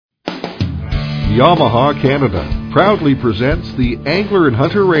Yamaha Canada proudly presents the Angler and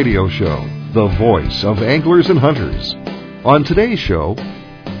Hunter Radio Show, the voice of anglers and hunters. On today's show,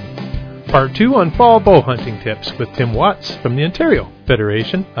 Part 2 on fall bow hunting tips with Tim Watts from the Ontario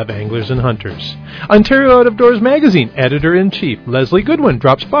Federation of Anglers and Hunters. Ontario Out of Doors Magazine Editor-in-Chief Leslie Goodwin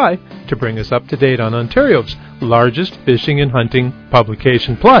drops by to bring us up to date on Ontario's largest fishing and hunting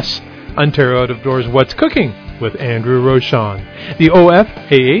publication. Plus, Ontario Out of Doors What's Cooking with Andrew Rochon, the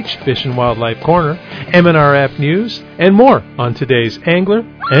OFAH Fish and Wildlife Corner, MNRF News, and more on today's Angler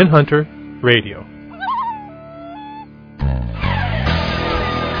and Hunter Radio.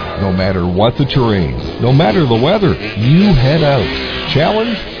 no matter what the terrain, no matter the weather, you head out.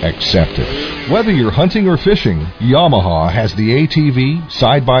 Challenge accepted. Whether you're hunting or fishing, Yamaha has the ATV,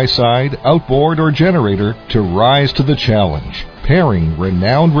 side-by-side, outboard, or generator to rise to the challenge, pairing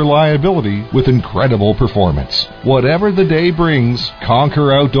renowned reliability with incredible performance. Whatever the day brings,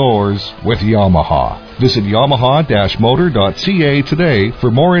 conquer outdoors with Yamaha. Visit yamaha-motor.ca today for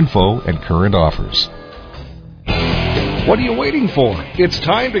more info and current offers. What are you waiting for? It's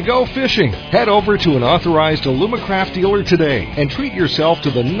time to go fishing. Head over to an authorized Alumacraft dealer today and treat yourself to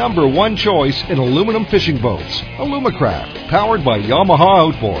the #1 choice in aluminum fishing boats. Alumacraft, powered by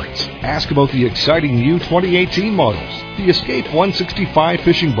Yamaha Outboards. Ask about the exciting new 2018 models. The Escape 165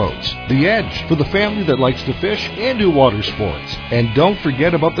 fishing boats. The Edge for the family that likes to fish and do water sports. And don't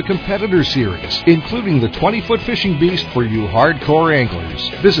forget about the Competitor Series, including the 20-foot fishing beast for you hardcore anglers.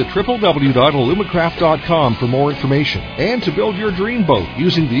 Visit www.alumacraft.com for more information and to build your dream boat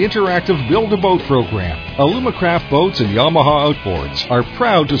using the interactive Build-A-Boat program. Alumacraft Boats and Yamaha Outboards are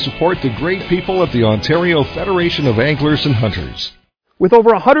proud to support the great people at the Ontario Federation of Anglers and Hunters. With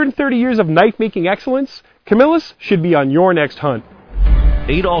over 130 years of knife-making excellence, Camillus should be on your next hunt.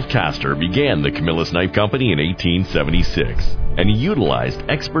 Adolph Castor began the Camillus Knife Company in 1876, and he utilized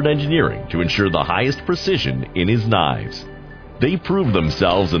expert engineering to ensure the highest precision in his knives. They proved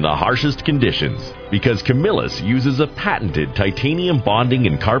themselves in the harshest conditions because Camillus uses a patented titanium bonding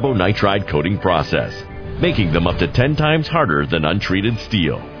and carbonitride coating process, making them up to 10 times harder than untreated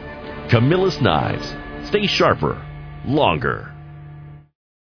steel. Camillus knives. Stay sharper, longer.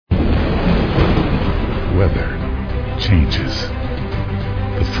 Weather changes.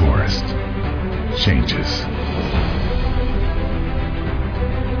 The forest changes.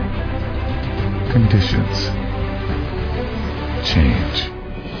 Conditions change.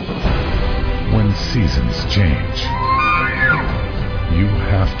 When seasons change, you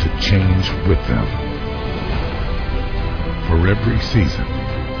have to change with them. For every season,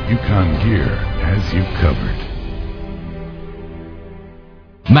 Yukon Gear has you covered.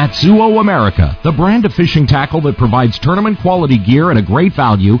 Matsuo America, the brand of fishing tackle that provides tournament-quality gear at a great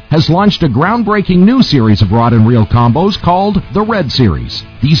value, has launched a groundbreaking new series of rod and reel combos called the Red Series.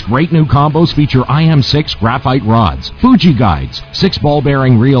 These great new combos feature IM6 graphite rods, Fuji guides, 6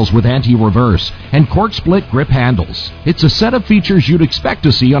 ball-bearing reels with anti-reverse, and cork-split grip handles. It's a set of features you'd expect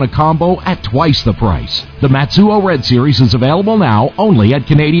to see on a combo at twice the price. The Matsuo Red Series is available now only at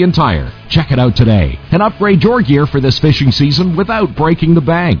Canadian Tire. Check it out today and upgrade your gear for this fishing season without breaking the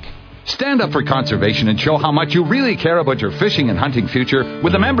bank. Stand up for conservation and show how much you really care about your fishing and hunting future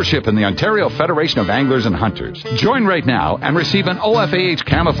with a membership in the Ontario Federation of Anglers and Hunters. Join right now and receive an OFAH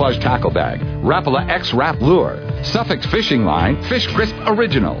camouflage tackle bag, Rapala X-Rap Lure, Suffolk Fishing Line Fish Crisp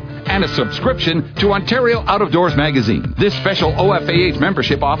Original, and a subscription to Ontario Out of Doors Magazine. This special OFAH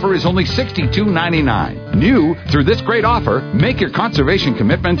membership offer is only $62.99. New through this great offer, make your conservation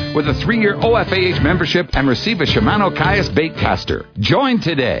commitment with a 3-year OFAH membership and receive a Shimano Caius bait caster. Join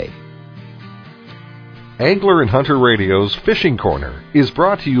today. Angler and Hunter Radio's Fishing Corner is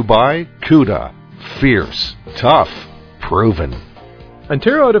brought to you by Cuda. Fierce, tough, proven.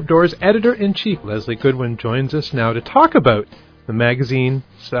 Ontario Out of Doors Editor-in-Chief Leslie Goodwin joins us now to talk about the magazine's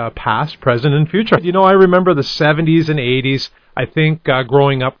past, present, and future. You know, I remember the 70s and 80s. I think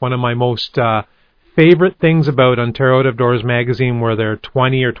growing up, one of my most favorite things about Ontario Out of Doors magazine were their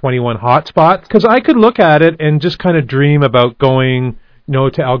 20 or 21 hotspots, because I could look at it and just kind of dream about going, you know,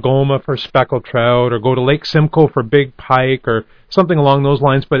 to Algoma for speckled trout, or go to Lake Simcoe for big pike, or something along those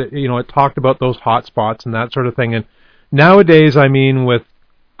lines. But it talked about those hot spots and that sort of thing. And nowadays, I mean, with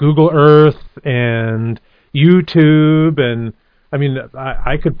Google Earth and YouTube, and I mean,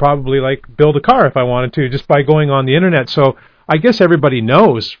 I could probably build a car if I wanted to just by going on the internet. So I guess everybody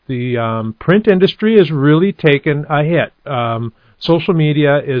knows the print industry has really taken a hit. Social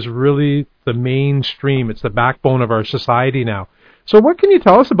media is really the mainstream. It's the backbone of our society now. So what can you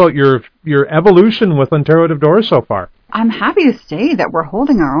tell us about your evolution with Ontario Out of Doors so far? I'm happy to say that we're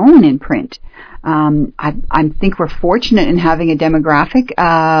holding our own in print. I think we're fortunate in having a demographic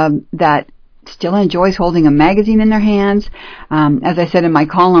that still enjoys holding a magazine in their hands. As I said in my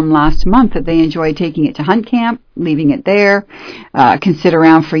column last month, that they enjoy taking it to hunt camp, leaving it there, can sit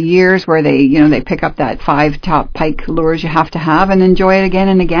around for years where they pick up that 5 top pike lures you have to have and enjoy it again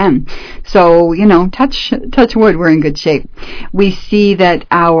and again. So, touch wood, we're in good shape. We see that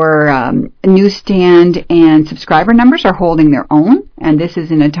our newsstand and subscriber numbers are holding their own, and this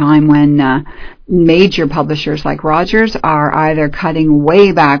is in a time when major publishers like Rogers are either cutting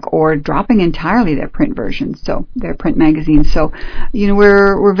way back or dropping entirely their print versions, so their print magazines. So,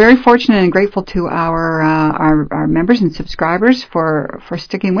 we're very fortunate and grateful to our members and subscribers for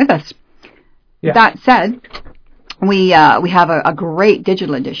sticking with us. Yeah. That said, we have a great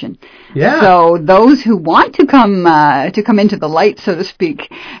digital edition. Yeah. So those who want to come into the light, so to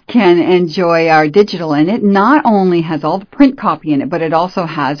speak, can enjoy our digital. And it not only has all the print copy in it, but it also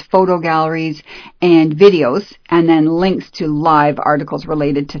has photo galleries and videos, and then links to live articles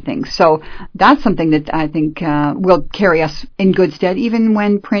related to things. So that's something that I think will carry us in good stead, even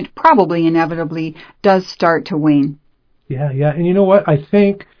when print probably inevitably does start to wane. Yeah. And you know what? I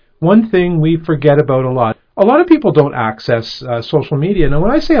think one thing we forget about a lot of people don't access social media. Now,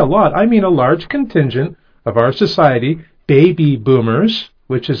 when I say a lot, I mean a large contingent of our society, baby boomers,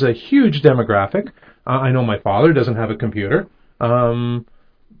 which is a huge demographic. I know my father doesn't have a computer.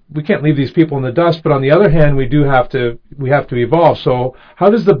 We can't leave these people in the dust, but on the other hand, we have to evolve. So how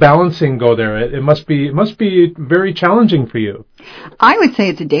does the balancing go there? It must be very challenging for you. I would say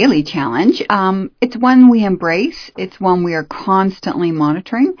it's a daily challenge. It's one we embrace. It's one we are constantly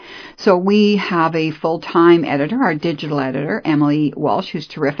monitoring. So we have a full-time editor, our digital editor, Emily Walsh, who's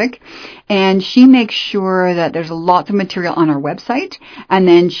terrific. And she makes sure that there's lots of material on our website, and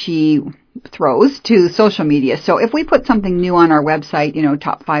then she throws to social media. So if we put something new on our website,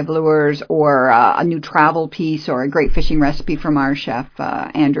 top 5 lures, or a new travel piece, or a great fishing recipe from our chef,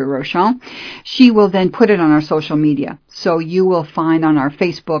 Andrew Rochon, she will then put it on our social media. So you will find on our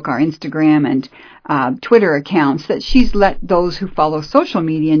Facebook, our Instagram, and Twitter accounts that she's let those who follow social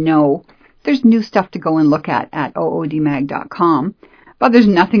media know there's new stuff to go and look at oodmag.com. But there's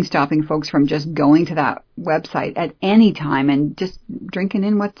nothing stopping folks from just going to that website at any time and just drinking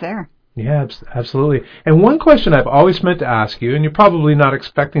in what's there. Yeah, absolutely. And one question I've always meant to ask you, and you're probably not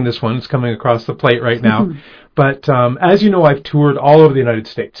expecting this one, it's coming across the plate right now, but as you know, I've toured all over the United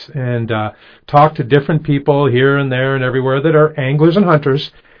States and talked to different people here and there and everywhere that are anglers and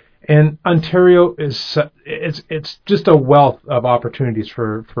hunters, and Ontario it's just a wealth of opportunities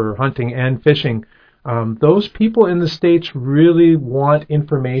for hunting and fishing. Those people in the States really want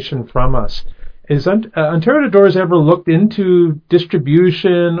information from us. Is Ontario Outdoors ever looked into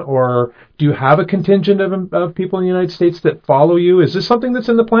distribution, or do you have a contingent of people in the United States that follow you? Is this something that's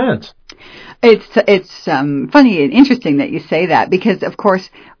in the plans? It's funny and interesting that you say that, because of course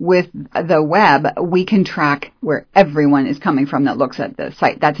with the web we can track where everyone is coming from that looks at the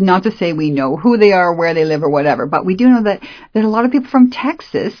site. That's not to say we know who they are, where they live, or whatever, but we do know that a lot of people from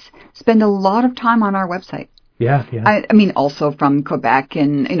Texas spend a lot of time on our website. Yeah. I mean, also from Quebec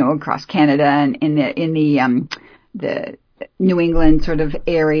and across Canada and in the New England sort of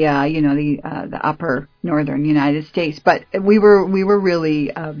area, the upper northern United States. But we were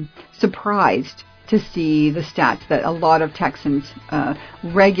really surprised to see the stats that a lot of Texans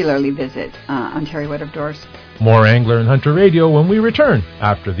regularly visit Ontario Outdoors. More Angler and Hunter Radio when we return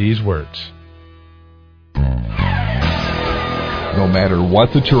after these words. No matter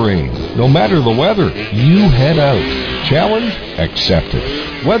what the terrain, no matter the weather, you head out. Challenge accepted.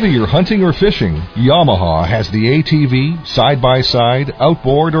 Whether you're hunting or fishing, Yamaha has the ATV, side-by-side,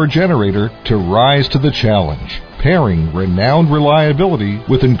 outboard, or generator to rise to the challenge, pairing renowned reliability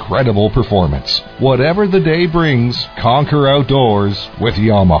with incredible performance. Whatever the day brings, conquer outdoors with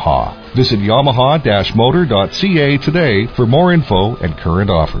Yamaha. Visit yamaha-motor.ca today for more info and current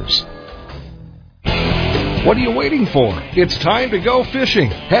offers. What are you waiting for? It's time to go fishing.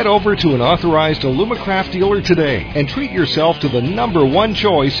 Head over to an authorized Alumacraft dealer today and treat yourself to the #1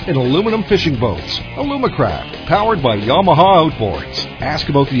 choice in aluminum fishing boats. Alumacraft, powered by Yamaha Outboards. Ask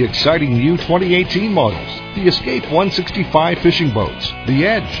about the exciting new 2018 models. The Escape 165 fishing boats. The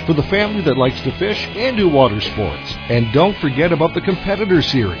Edge for the family that likes to fish and do water sports. And don't forget about the Competitor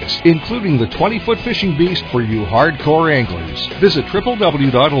Series, including the 20-foot fishing beast for you hardcore anglers. Visit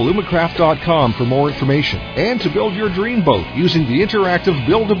www.alumacraft.com for more information and to build your dream boat using the interactive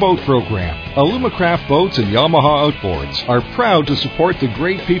Build-A-Boat program. Alumacraft Boats and Yamaha Outboards are proud to support the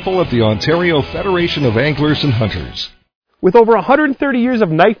great people of the Ontario Federation of Anglers and Hunters. With over 130 years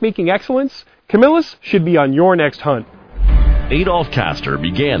of knife-making excellence, Camillus should be on your next hunt. Adolph Castor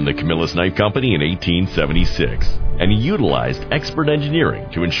began the Camillus Knife Company in 1876, and he utilized expert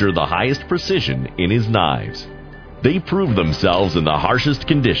engineering to ensure the highest precision in his knives. They proved themselves in the harshest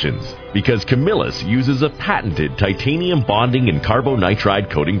conditions because Camillus uses a patented titanium bonding and carbonitride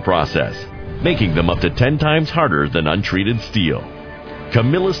coating process, making them up to 10 times harder than untreated steel.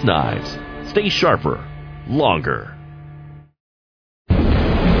 Camillus Knives. Stay sharper, longer.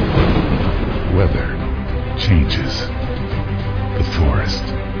 Weather changes. The forest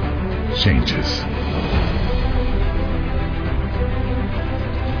changes.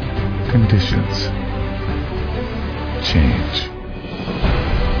 Conditions change.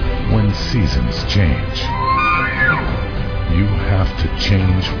 When seasons change, you have to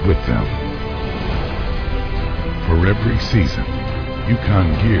change with them. For every season,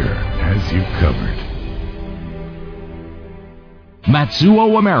 Yukon Gear has you covered.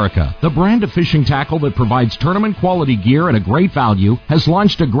 Matsuo America, the brand of fishing tackle that provides tournament quality gear at a great value, has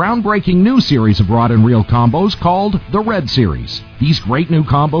launched a groundbreaking new series of rod and reel combos called the Red Series. These great new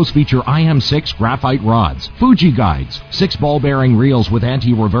combos feature IM6 graphite rods, Fuji guides, 6 ball bearing reels with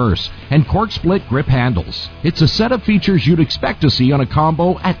anti-reverse, and cork split grip handles. It's a set of features you'd expect to see on a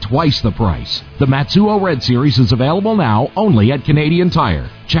combo at twice the price. The Matsuo Red Series is available now only at Canadian Tire.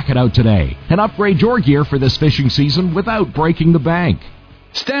 Check it out today and upgrade your gear for this fishing season without breaking the bank.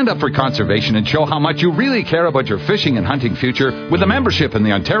 Stand up for conservation and show how much you really care about your fishing and hunting future with a membership in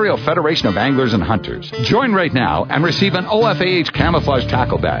the Ontario Federation of Anglers and Hunters. Join right now and receive an OFAH camouflage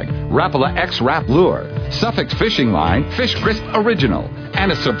tackle bag, Rapala X Wrap Lure, Suffolk's fishing line, Fish Crisp Original,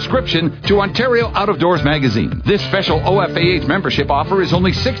 and a subscription to Ontario Out of Doors magazine. This special OFAH membership offer is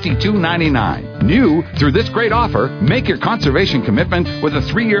only $62.99. New through this great offer, make your conservation commitment with a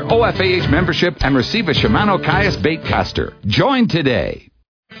 3-year OFAH membership and receive a Shimano Caius bait caster. Join today.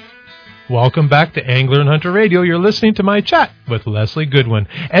 Welcome back to Angler and Hunter Radio. You're listening to my chat with Leslie Goodwin,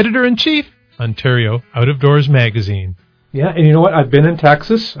 Editor-in-Chief, Ontario Out of Doors Magazine. Yeah, and you know what? I've been in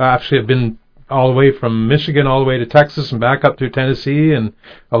Texas. Actually, I've been all the way from Michigan all the way to Texas and back up through Tennessee and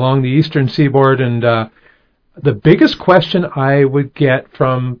along the eastern seaboard. And the biggest question I would get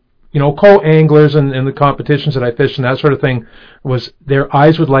from, co-anglers and the competitions that I fish and that sort of thing was their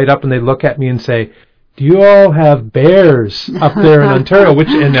eyes would light up and they'd look at me and say, do you all have bears up there in Ontario?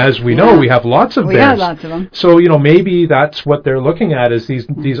 And as we know, we have lots of bears. We have lots of them. So, maybe that's what they're looking at is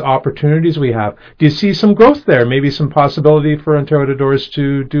these opportunities we have. Do you see some growth there? Maybe some possibility for Ontario Out of Doors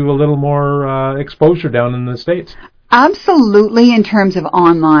to do a little more exposure down in the States? Absolutely, in terms of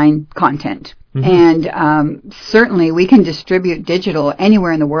online content. Mm-hmm. And certainly we can distribute digital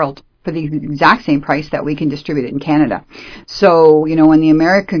anywhere in the world for the exact same price that we can distribute it in Canada. So, when the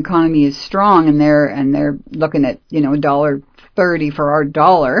American economy is strong and they're looking at, $1.30 for our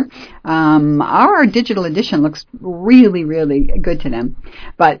dollar, our digital edition looks really, really good to them.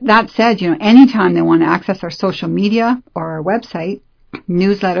 But that said, anytime they want to access our social media or our website,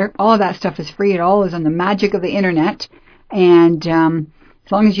 newsletter, all of that stuff is free. It all is on the magic of the internet. And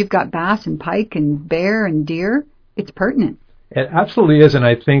as long as you've got bass and pike and bear and deer, it's pertinent. It absolutely is, and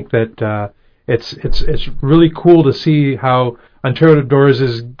I think that it's really cool to see how Ontario Out of Doors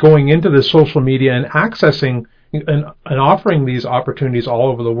is going into the social media and accessing and offering these opportunities all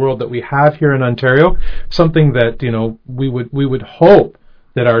over the world that we have here in Ontario. Something that we would hope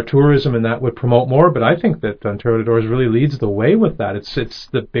that our tourism and that would promote more, but I think that Ontario Out of Doors really leads the way with that. It's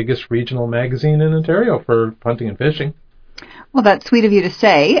the biggest regional magazine in Ontario for hunting and fishing. Well, that's sweet of you to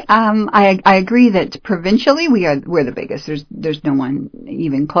say. I agree that provincially we're the biggest. There's no one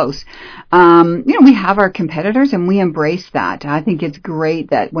even close. We have our competitors and we embrace that. I think it's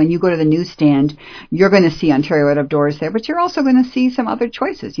great that when you go to the newsstand, you're going to see Ontario Out of Doors there, but you're also going to see some other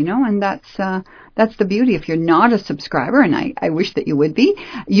choices, and that's the beauty. If you're not a subscriber, and I wish that you would be,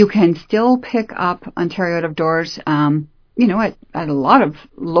 you can still pick up Ontario Out of Doors, at a lot of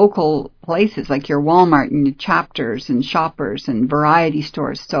local places like your Walmart and your Chapters and Shoppers and variety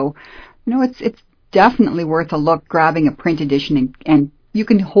stores. So, it's definitely worth a look grabbing a print edition and you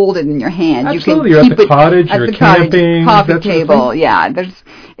can hold it in your hand. Absolutely. You can you're at the cottage, you're camping, coffee table. Yeah,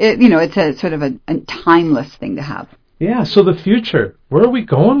 it's a sort of a timeless thing to have. Yeah, so the future, where are we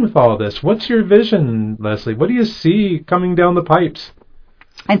going with all this? What's your vision, Leslie? What do you see coming down the pipes?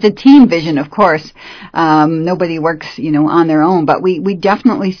 It's a team vision, of course. Nobody works, on their own, but we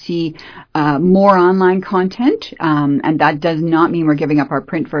definitely see more online content, and that does not mean we're giving up our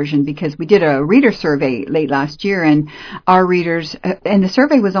print version because we did a reader survey late last year, and our readers, and the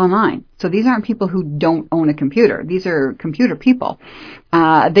survey was online. So these aren't people who don't own a computer. These are computer people.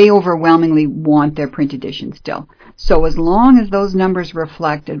 They overwhelmingly want their print edition still. So as long as those numbers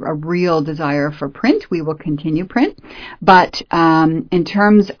reflect a real desire for print, we will continue print. But in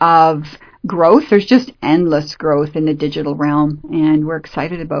terms of growth, there's just endless growth in the digital realm, and we're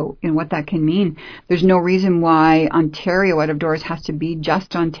excited about what that can mean. There's no reason why Ontario out of doors has to be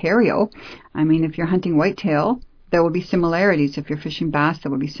just Ontario. I mean, if you're hunting whitetail, there will be similarities. If you're fishing bass,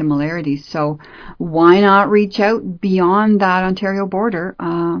 there will be similarities. So why not reach out beyond that Ontario border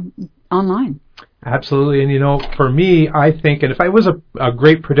online? Absolutely. And, for me, I think, and if I was a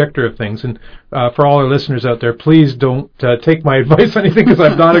great predictor of things, and for all our listeners out there, please don't take my advice on anything because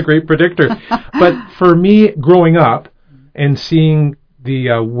I'm not a great predictor. But for me, growing up and seeing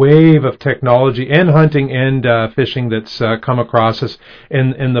the wave of technology and hunting and fishing that's come across us,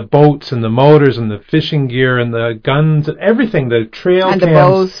 and the boats and the motors and the fishing gear and the guns and everything, the trail and cams, the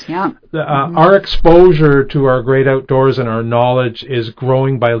bows, yeah. Our exposure to our great outdoors and our knowledge is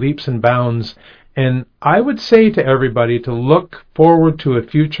growing by leaps and bounds. And I would say to everybody to look forward to a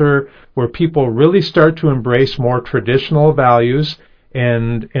future where people really start to embrace more traditional values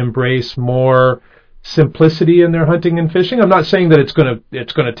and embrace more simplicity in their hunting and fishing. I'm not saying that it's going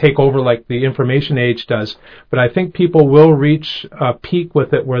to take over like the information age does, but I think people will reach a peak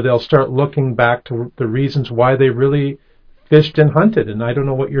with it where they'll start looking back to the reasons why they really fished and hunted. And I don't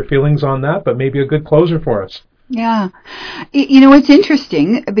know what your feelings on that, but maybe a good closer for us. Yeah. It's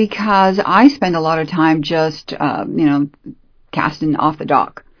interesting because I spend a lot of time just, casting off the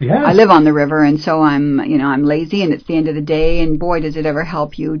dock. Yes. I live on the river, and so I'm lazy, and it's the end of the day, and boy, does it ever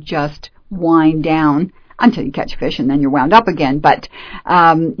help you just wind down until you catch fish, and then you're wound up again. But,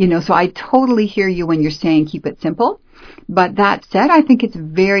 so I totally hear you when you're saying keep it simple. But that said, I think it's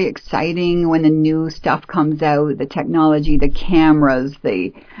very exciting when the new stuff comes out, the technology, the cameras,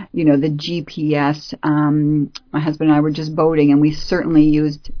 the GPS. My husband and I were just boating, and we certainly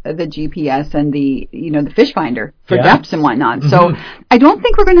used the GPS and the fish finder for depths and whatnot. Mm-hmm. So I don't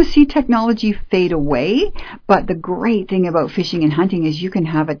think we're going to see technology fade away, but the great thing about fishing and hunting is you can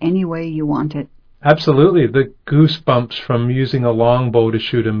have it any way you want it. Absolutely. The goosebumps from using a longbow to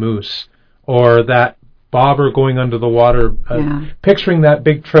shoot a moose, or that bobber going under the water, picturing that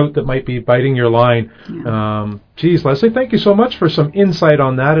big trout that might be biting your line. Yeah. Geez, Leslie, thank you so much for some insight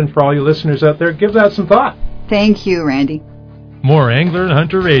on that, and for all you listeners out there, give that some thought. Thank you, Randy. More Angler and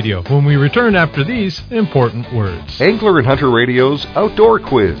Hunter Radio when we return after these important words. Angler and Hunter Radio's Outdoor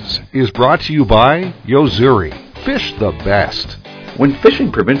Quiz is brought to you by Yo-Zuri. Fish the best. When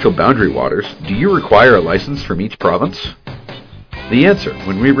fishing provincial boundary waters, do you require a license from each province? The answer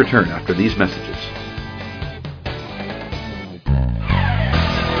when we return after these messages.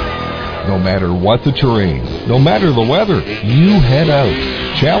 No matter what the terrain, no matter the weather, you head out.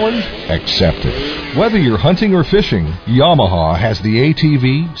 Challenge accepted. Whether you're hunting or fishing, Yamaha has the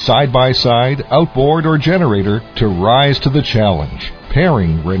ATV, side-by-side, outboard, or generator to rise to the challenge,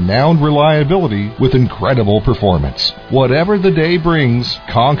 pairing renowned reliability with incredible performance. Whatever the day brings,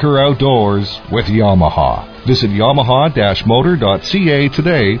 conquer outdoors with Yamaha. Visit yamaha-motor.ca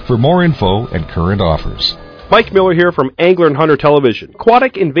today for more info and current offers. Mike Miller here from Angler and Hunter Television.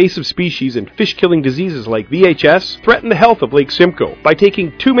 Aquatic invasive species and fish-killing diseases like VHS threaten the health of Lake Simcoe. By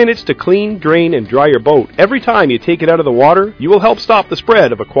taking 2 minutes to clean, drain, and dry your boat every time you take it out of the water, you will help stop the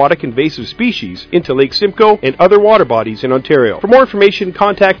spread of aquatic invasive species into Lake Simcoe and other water bodies in Ontario. For more information,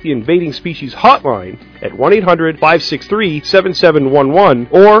 contact the Invading Species Hotline at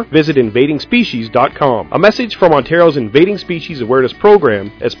 1-800-563-7711 or visit invadingspecies.com. A message from Ontario's Invading Species Awareness Program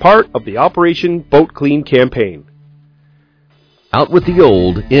as part of the Operation Boat Clean campaign. Out with the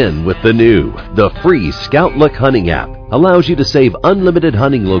old, in with the new. The free Scout Look hunting app allows you to save unlimited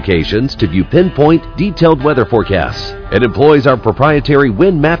hunting locations to view pinpoint, detailed weather forecasts. It employs our proprietary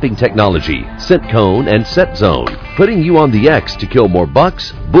wind mapping technology, scent cone and set zone, putting you on the X to kill more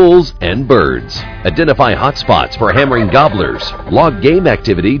bucks, bulls, and birds. Identify hot spots for hammering gobblers, log game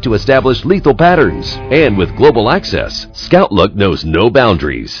activity to establish lethal patterns. And with global access, Scout Look knows no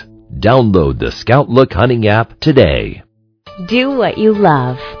boundaries. Download the Scout Look hunting app today. Do what you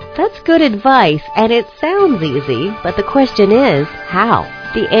love. That's good advice, and it sounds easy, but the question is, how?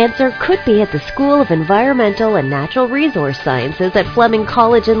 The answer could be at the School of Environmental and Natural Resource Sciences at Fleming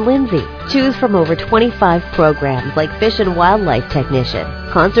College in Lindsay. Choose from over 25 programs like Fish and Wildlife Technician,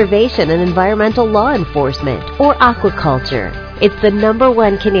 Conservation and Environmental Law Enforcement, or Aquaculture. It's the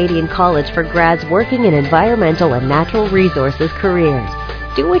 #1 Canadian college for grads working in environmental and natural resources careers.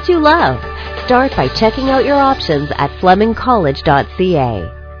 Do what you love. Start by checking out your options at flemingcollege.ca.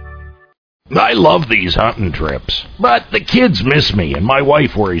 I love these hunting trips, but the kids miss me and my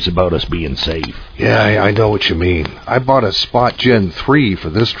wife worries about us being safe. Yeah, I know what you mean. I bought a Spot Gen 3 for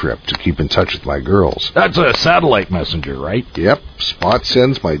this trip to keep in touch with my girls. That's a satellite messenger, right? Yep. Spot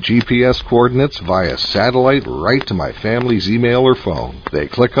sends my GPS coordinates via satellite right to my family's email or phone. They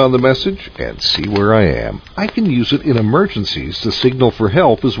click on the message and see where I am. I can use it in emergencies to signal for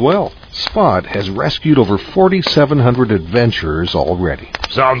help as well. Spot has rescued over 4,700 adventurers already.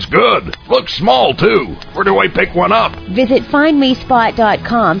 Sounds good. Looks small, too. Where do I pick one up? Visit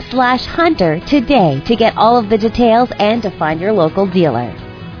findmespot.com/hunter today to get all of the details and to find your local dealer.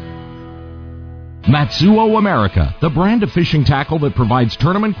 Matsuo America, the brand of fishing tackle that provides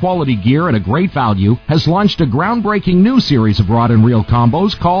tournament quality gear at a great value, has launched a groundbreaking new series of rod and reel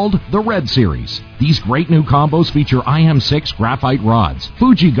combos called the Red Series. These great new combos feature IM6 graphite rods,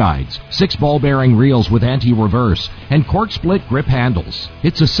 Fuji guides, 6 ball bearing reels with anti-reverse, and cork split grip handles.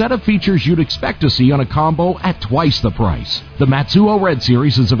 It's a set of features you'd expect to see on a combo at twice the price. The Matsuo Red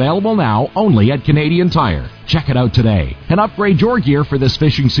Series is available now only at Canadian Tire. Check it out today and upgrade your gear for this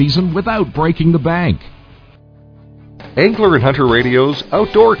fishing season without breaking the bank. Angler and Hunter Radio's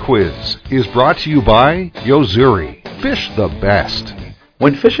Outdoor Quiz is brought to you by Yozuri. Fish the best.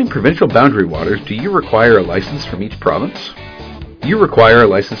 When fishing provincial boundary waters, do you require a license from each province? You require a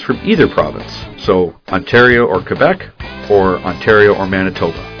license from either province, so Ontario or Quebec, or Ontario or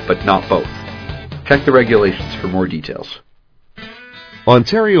Manitoba, but not both. Check the regulations for more details.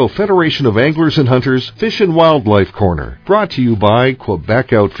 Ontario Federation of Anglers and Hunters Fish and Wildlife Corner, brought to you by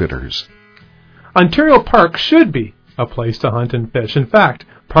Quebec Outfitters. Ontario Parks should be a place to hunt and fish. In fact,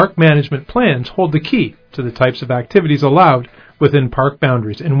 park management plans hold the key to the types of activities allowed within park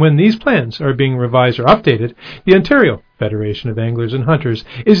boundaries. And when these plans are being revised or updated, the Ontario Federation of Anglers and Hunters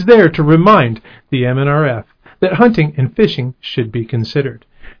is there to remind the MNRF that hunting and fishing should be considered.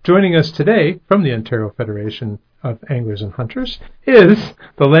 Joining us today from the Ontario Federation of Anglers and Hunters is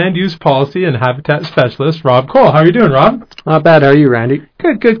the Land Use Policy and Habitat Specialist, Rob Cole. How are you doing, Rob? Not bad. How are you, Randy?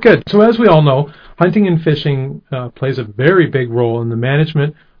 Good. So as we all know, hunting and fishing plays a very big role in the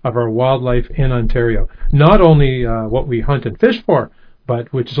management of our wildlife in Ontario. Not only what we hunt and fish for,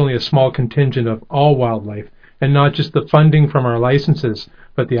 but which is only a small contingent of all wildlife, and not just the funding from our licenses,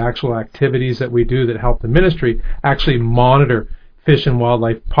 but the actual activities that we do that help the ministry actually monitor fish and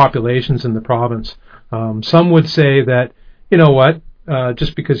wildlife populations in the province. Some would say that, you know what,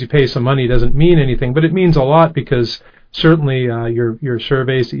 just because you pay some money doesn't mean anything, but it means a lot because certainly your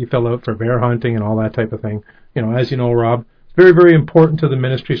surveys that you fill out for bear hunting and all that type of thing, you know, as you know, Rob, very, very important to the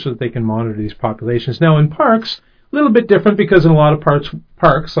ministry so that they can monitor these populations. Now, in parks, a little bit different because in a lot of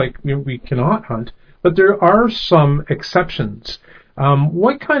parks, like we cannot hunt, but there are some exceptions.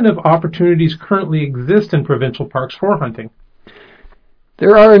 What kind of opportunities currently exist in provincial parks for hunting?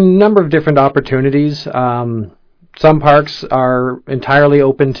 There are a number of different opportunities. Some parks are entirely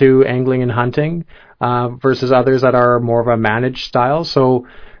open to angling and hunting versus others that are more of a managed style. So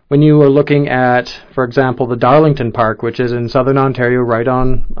when you are looking at, for example, the Darlington Park, which is in southern Ontario, right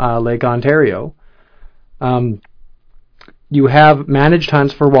on Lake Ontario, you have managed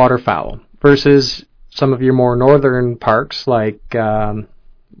hunts for waterfowl versus some of your more northern parks like,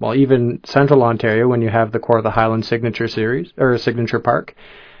 even central Ontario when you have the Core of the Highlands Signature Series, or Signature Park,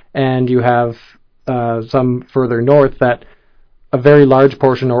 and you have some further north that a very large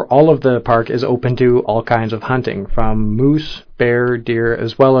portion or all of the park is open to all kinds of hunting, from moose, bear, deer,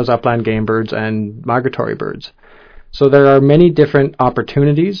 as well as upland game birds and migratory birds. So there are many different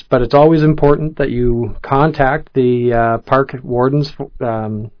opportunities, but it's always important that you contact the park wardens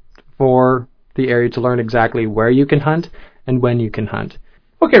for the area to learn exactly where you can hunt and when you can hunt.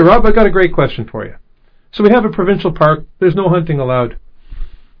 Okay, Rob, I've got a great question for you. So we have a provincial park. There's no hunting allowed.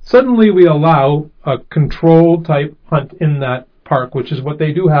 Suddenly we allow a controlled type hunt in that park, which is what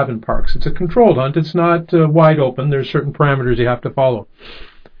they do have in parks. It's a controlled hunt. It's not wide open. There's certain parameters you have to follow.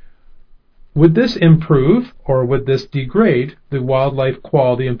 Would this improve or would this degrade the wildlife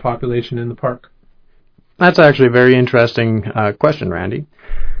quality and population in the park? That's actually a very interesting question, Randy.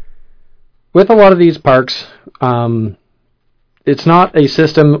 With a lot of these parks, it's not a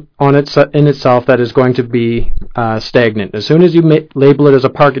system in itself that is going to be stagnant. As soon as you label it as a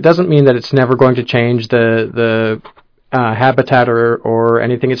park, it doesn't mean that it's never going to change the habitat or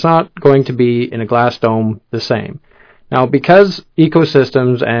anything. It's not going to be in a glass dome the same. Now, because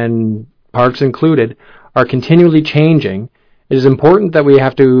ecosystems and parks included are continually changing, it is important that we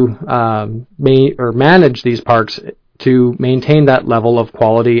have to manage these parks to maintain that level of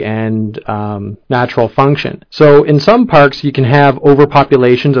quality and natural function. So in some parks, you can have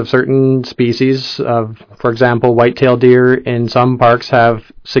overpopulations of certain species of, for example, white-tailed deer in some parks have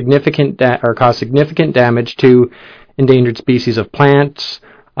cause significant damage to endangered species of plants,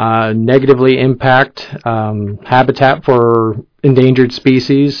 negatively impact habitat for endangered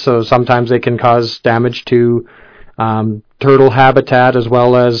species. So sometimes they can cause damage to turtle habitat, as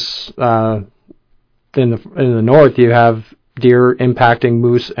well as in the north you have deer impacting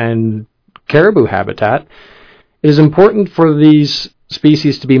moose and caribou habitat. It is important for these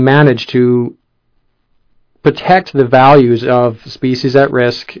species to be managed to protect the values of species at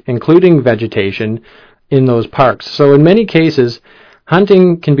risk, including vegetation, in those parks. So in many cases,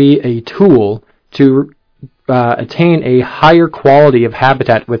 hunting can be a tool to attain a higher quality of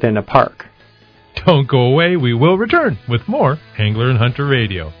habitat within a park. Don't go away. We will return with more Angler and Hunter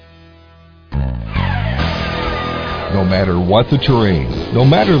Radio. No matter what the terrain, no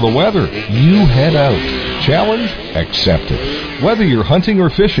matter the weather, you head out. Challenge accepted. Whether you're hunting or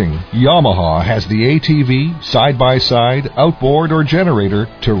fishing, Yamaha has the ATV, side-by-side, outboard, or generator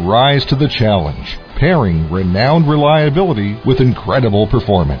to rise to the challenge, pairing renowned reliability with incredible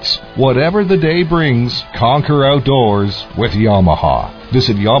performance. Whatever the day brings, conquer outdoors with Yamaha.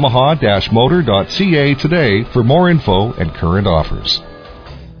 Visit yamaha-motor.ca today for more info and current offers.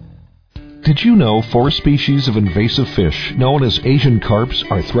 Did you know 4 species of invasive fish, known as Asian carps,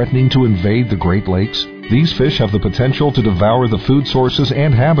 are threatening to invade the Great Lakes? These fish have the potential to devour the food sources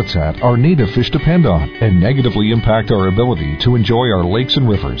and habitat our native fish depend on, and negatively impact our ability to enjoy our lakes and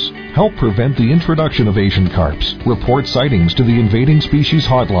rivers. Help prevent the introduction of Asian carps. Report sightings to the Invading Species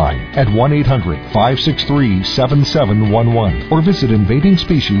Hotline at 1-800-563-7711 or visit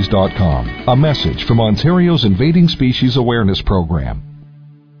invadingspecies.com. A message from Ontario's Invading Species Awareness Program.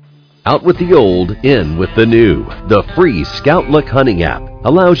 Out with the old, in with the new. The free Scout Look hunting app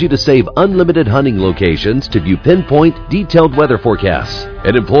allows you to save unlimited hunting locations to view pinpoint, detailed weather forecasts.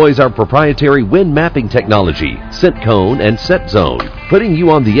 It employs our proprietary wind mapping technology, scent cone, and set zone, putting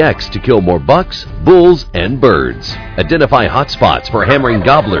you on the X to kill more bucks, bulls, and birds. Identify hot spots for hammering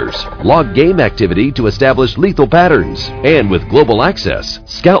gobblers. Log game activity to establish lethal patterns. And with global access,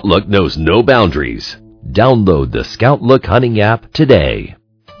 Scout Look knows no boundaries. Download the Scout Look hunting app today.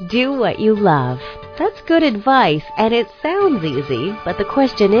 Do what you love. That's good advice, and it sounds easy, but the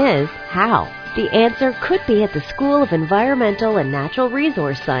question is, how? The answer could be at the School of Environmental and Natural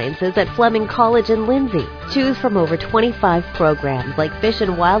Resource Sciences at Fleming College in Lindsay. Choose from over 25 programs like Fish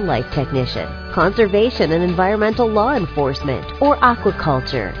and Wildlife Technician, Conservation and Environmental Law Enforcement, or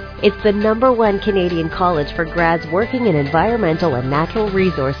Aquaculture. It's the #1 Canadian college for grads working in environmental and natural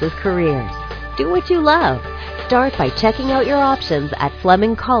resources careers. Do what you love. Start by checking out your options at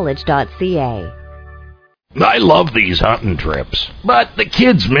flemingcollege.ca. I love these hunting trips, but the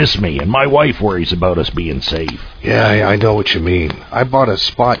kids miss me and my wife worries about us being safe. Yeah, I know what you mean. I bought a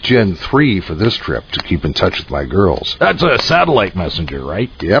Spot Gen 3 for this trip to keep in touch with my girls. That's a satellite messenger, right?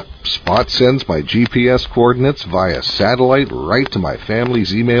 Yep. Spot sends my GPS coordinates via satellite right to my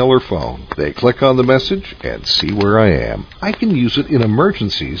family's email or phone. They click on the message and see where I am. I can use it in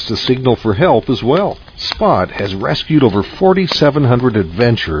emergencies to signal for help as well. Spot has rescued over 4,700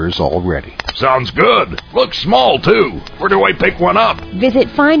 adventurers already. Sounds good. Looks small, too. Where do I pick one up? Visit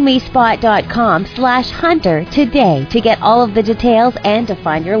findmespot.com/hunter today to get all of the details and to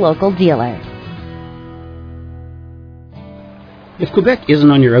find your local dealer. If Quebec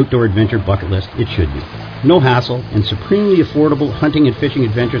isn't on your outdoor adventure bucket list, it should be. No hassle and supremely affordable hunting and fishing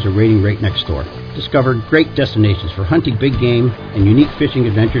adventures are waiting right next door. Discover great destinations for hunting big game and unique fishing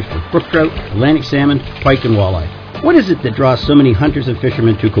adventures for brook trout, Atlantic salmon, pike, and walleye. What is it that draws so many hunters and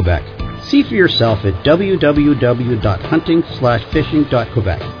fishermen to Quebec? See for yourself at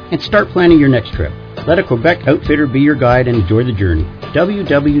www.hunting/fishing.quebec and start planning your next trip. Let a Quebec outfitter be your guide and enjoy the journey.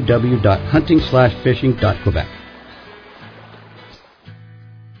 www.hunting/fishing.quebec.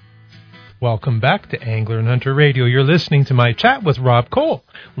 Welcome back to Angler and Hunter Radio. You're listening to my chat with Rob Cole,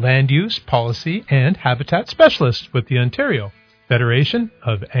 Land Use, Policy, and Habitat Specialist with the Ontario Federation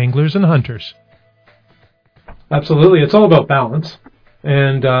of Anglers and Hunters. Absolutely. It's all about balance.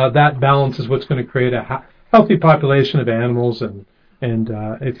 And that balance is what's going to create a healthy population of animals and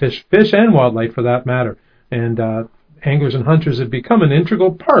fish and wildlife for that matter. And anglers and hunters have become an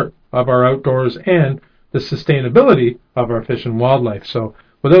integral part of our outdoors and the sustainability of our fish and wildlife. So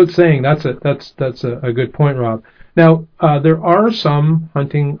without saying, that's a good point, Rob. Now, there are some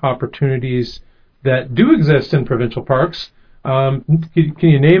hunting opportunities that do exist in provincial parks. Can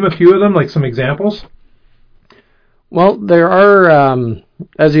you name a few of them, like some examples? Well, there are,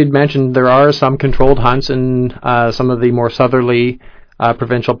 as you'd mentioned, there are some controlled hunts in some of the more southerly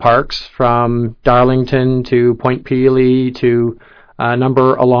provincial parks, from Darlington to Point Pelee to a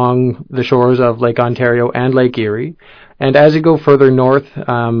number along the shores of Lake Ontario and Lake Erie. And as you go further north,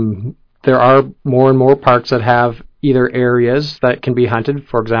 there are more and more parks that have either areas that can be hunted.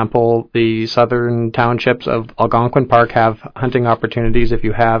 For example, the southern townships of Algonquin Park have hunting opportunities if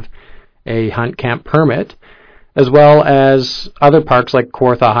you have a hunt camp permit, as well as other parks like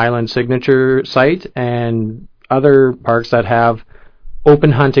Kawartha Highland Signature Site and other parks that have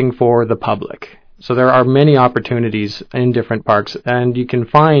open hunting for the public. So there are many opportunities in different parks, and you can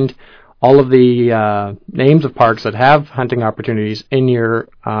find all of the names of parks that have hunting opportunities in your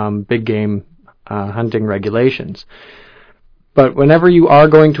big game hunting regulations. But whenever you are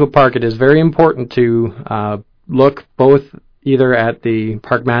going to a park, it is very important to look both either at the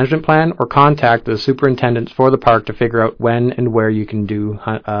park management plan or contact the superintendents for the park to figure out when and where you can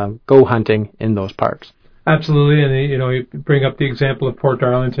go hunting in those parks. Absolutely, and you bring up the example of Port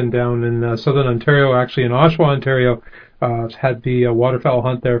Darlington down in southern Ontario, actually in Oshawa, Ontario. Had the waterfowl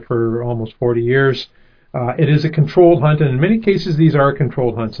hunt there for almost 40 years. It is a controlled hunt, and in many cases these are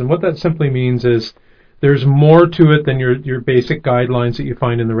controlled hunts. And what that simply means is there's more to it than your basic guidelines that you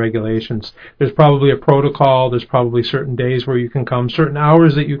find in the regulations. There's probably a protocol, there's probably certain days where you can come, certain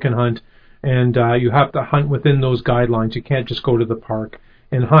hours that you can hunt, and you have to hunt within those guidelines. You can't just go to the park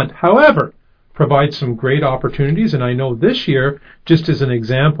and hunt. However, provides some great opportunities, and I know this year, just as an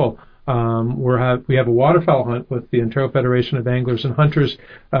example, we have a waterfowl hunt with the Ontario Federation of Anglers and Hunters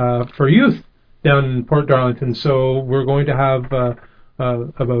for youth down in Port Darlington. So we're going to have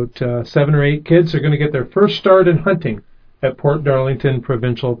about 7 or 8 kids are going to get their first start in hunting at Port Darlington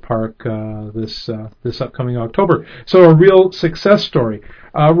Provincial Park this upcoming October. So a real success story.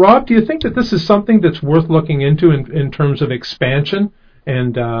 Rob, do you think that this is something that's worth looking into in terms of expansion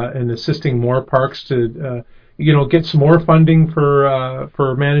and assisting more parks to get some more funding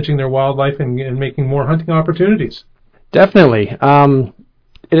for managing their wildlife and making more hunting opportunities? Definitely.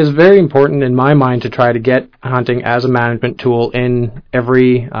 It is very important in my mind to try to get hunting as a management tool in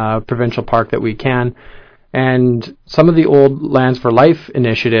every provincial park that we can. And some of the old Lands for Life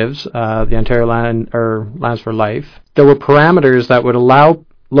initiatives, the Ontario Lands for Life, there were parameters that would allow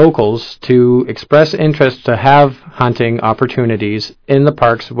locals to express interest to have hunting opportunities in the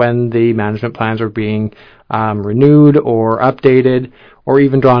parks when the management plans are being renewed or updated or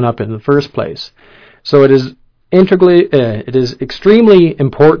even drawn up in the first place. So it is extremely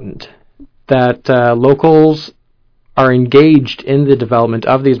important that locals are engaged in the development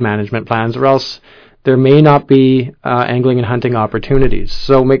of these management plans, or else there may not be angling and hunting opportunities.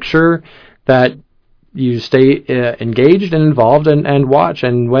 So make sure that you stay engaged and involved and watch.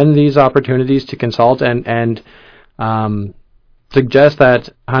 And when these opportunities to consult and suggest that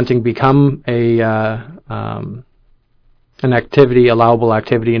hunting become an activity, allowable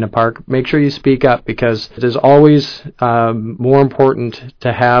activity in a park, make sure you speak up, because it is always more important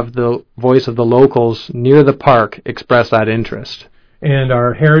to have the voice of the locals near the park express that interest. And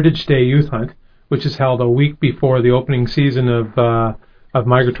our Heritage Day Youth Hunt, which is held a week before the opening season of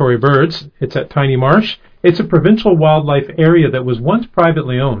migratory birds. It's at Tiny Marsh. It's a provincial wildlife area that was once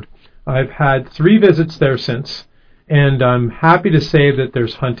privately owned. I've had 3 visits there since, and I'm happy to say that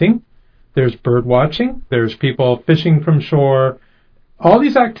there's hunting, there's bird watching, there's people fishing from shore. All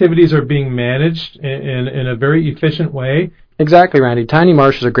these activities are being managed in a very efficient way. Exactly, Randy. Tiny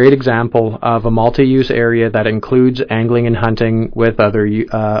Marsh is a great example of a multi-use area that includes angling and hunting with other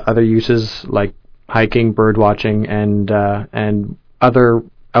uses like hiking, bird watching, and other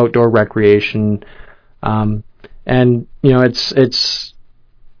outdoor recreation. It's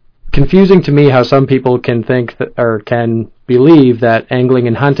confusing to me how some people can think that, or can believe that angling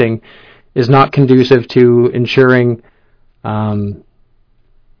and hunting is not conducive to ensuring high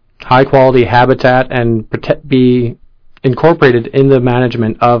quality habitat and be incorporated in the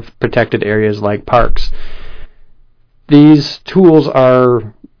management of protected areas like parks. These tools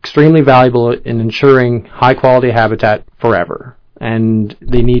are extremely valuable in ensuring high quality habitat forever, and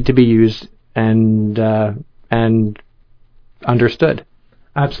they need to be used and understood.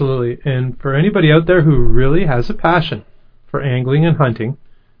 Absolutely. And for anybody out there who really has a passion for angling and hunting,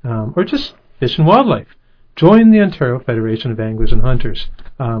 or just fish and wildlife, join the Ontario Federation of Anglers and Hunters.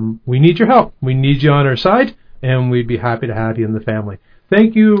 We need your help. We need you on our side, and we'd be happy to have you in the family.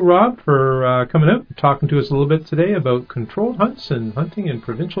 Thank you, Rob, for coming out and talking to us a little bit today about controlled hunts and hunting in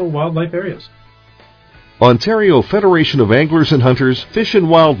provincial wildlife areas. Ontario Federation of Anglers and Hunters Fish and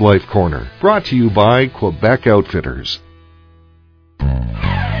Wildlife Corner, brought to you by Quebec Outfitters.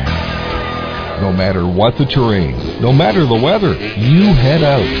 No matter what the terrain, no matter the weather, you head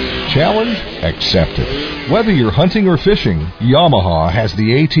out. Challenge accepted. Whether you're hunting or fishing, Yamaha has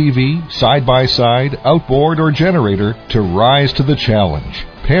the ATV, side-by-side, outboard, or generator to rise to the challenge,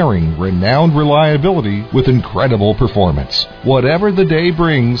 pairing renowned reliability with incredible performance. Whatever the day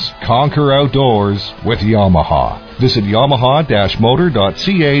brings, conquer outdoors with Yamaha. Visit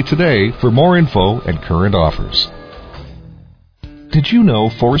yamaha-motor.ca today for more info and current offers. Did you know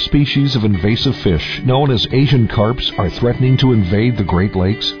 4 species of invasive fish, known as Asian carps, are threatening to invade the Great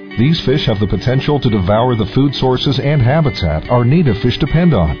Lakes? These fish have the potential to devour the food sources and habitat our native fish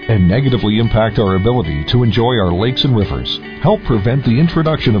depend on and negatively impact our ability to enjoy our lakes and rivers. Help prevent the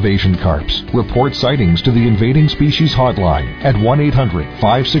introduction of Asian carps. Report sightings to the Invading Species Hotline at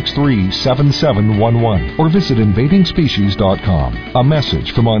 1-800-563-7711 or visit invadingspecies.com. A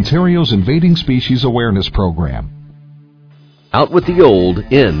message from Ontario's Invading Species Awareness Program. Out with the old,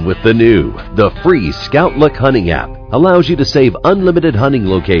 in with the new. The free Scout Look hunting app allows you to save unlimited hunting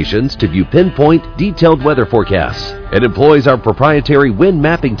locations to view pinpoint, detailed weather forecasts. It employs our proprietary wind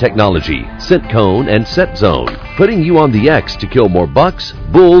mapping technology, scent cone, and set zone, putting you on the X to kill more bucks,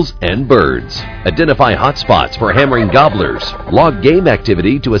 bulls, and birds. Identify hot spots for hammering gobblers, log game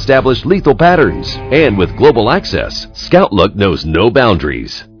activity to establish lethal patterns. And with global access, Scout Look knows no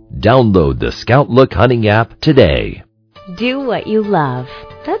boundaries. Download the Scout Look hunting app today. Do what you love.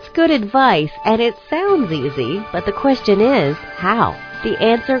 That's good advice, and it sounds easy, but the question is, how? The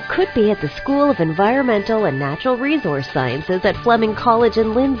answer could be at the School of Environmental and Natural Resource Sciences at Fleming College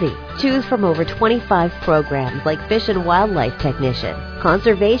in Lindsay. Choose from over 25 programs like Fish and Wildlife Technician,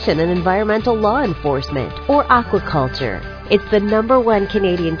 Conservation and Environmental Law Enforcement, or Aquaculture. It's the #1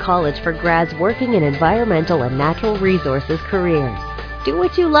 Canadian college for grads working in environmental and natural resources careers. Do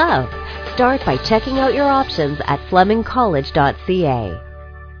what you love. Start by checking out your options at flemingcollege.ca.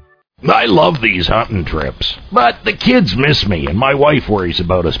 I love these hunting trips, but the kids miss me and my wife worries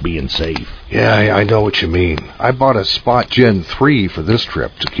about us being safe. Yeah, I know what you mean. I bought a Spot Gen 3 for this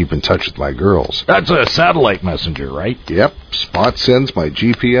trip to keep in touch with my girls. That's a satellite messenger, right? Yep. Spot sends my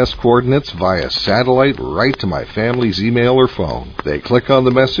GPS coordinates via satellite right to my family's email or phone. They click on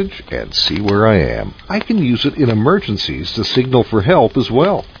the message and see where I am. I can use it in emergencies to signal for help as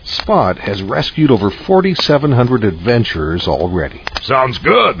well. Spot has rescued over 4,700 adventurers already. Sounds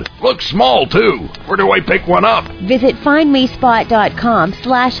good. Looks small, too. Where do I pick one up? Visit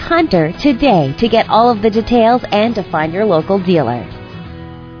findmespot.com/hunter today to get all of the details and to find your local dealer.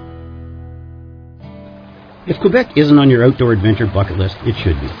 If Quebec isn't on your outdoor adventure bucket list, it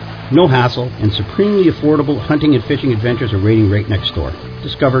should be. No hassle and supremely affordable hunting and fishing adventures are waiting right next door.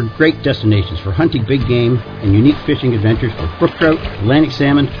 Discover great destinations for hunting big game and unique fishing adventures for brook trout, Atlantic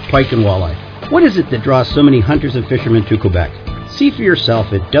salmon, pike, and walleye. What is it that draws so many hunters and fishermen to Quebec? See for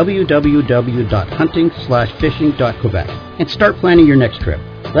yourself at www.hunting/fishing.quebec and start planning your next trip.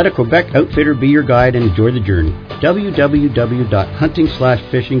 Let a Quebec outfitter be your guide and enjoy the journey.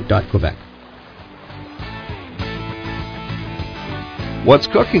 www.hunting/fishing.quebec. What's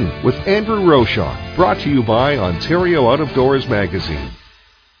Cooking with Andrew Rochon, brought to you by Ontario Out of Doors Magazine.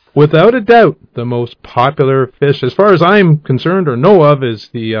 Without a doubt, the most popular fish, as far as I'm concerned or know of, is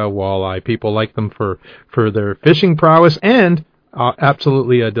the walleye. People like them for their fishing prowess and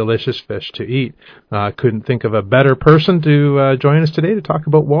absolutely a delicious fish to eat. Couldn't think of a better person to join us today to talk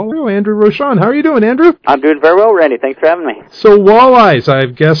about walleye. Andrew Rochon. How are you doing, Andrew? I'm doing very well, Randy. Thanks for having me. So walleyes, I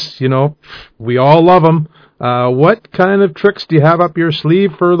guess, we all love them. What kind of tricks do you have up your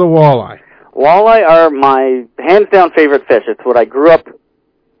sleeve for the walleye? Walleye are my hands-down favorite fish. It's what I grew up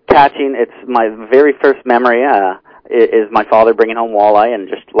catching. It's my very first memory is my father bringing home walleye and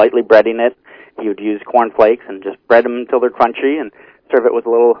just lightly breading it. He would use cornflakes and just bread them until they're crunchy and serve it with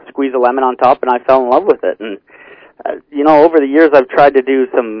a little squeeze of lemon on top, and I fell in love with it. And, over the years I've tried to do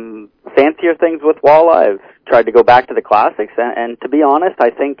some fancier things with walleye. I've tried to go back to the classics, and to be honest,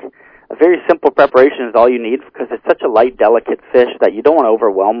 I think a very simple preparation is all you need because it's such a light, delicate fish that you don't want to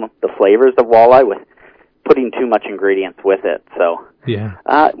overwhelm the flavors of walleye with putting too much ingredients with it. So, yeah.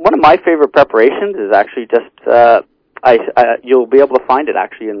 One of my favorite preparations is actually just you'll be able to find it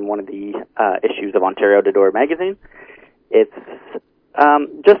actually in one of the issues of Ontario Out of Doors Magazine. It's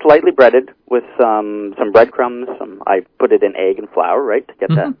just lightly breaded with some breadcrumbs. I put it in egg and flour, right, to get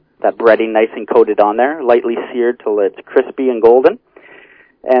that breading nice and coated on there. Lightly seared till it's crispy and golden.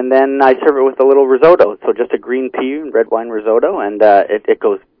 And then I serve it with a little risotto, so just a green pea and red wine risotto, and it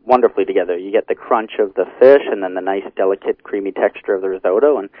goes wonderfully together. You get the crunch of the fish and then the nice, delicate, creamy texture of the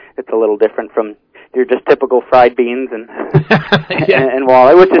risotto, and it's a little different from your just typical fried beans and and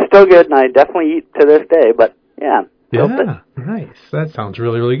walleye, which is still good, and I definitely eat to this day. But, yeah, built it. Yeah, nice. That sounds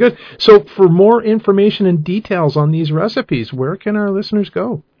really, really good. So for more information and details on these recipes, where can our listeners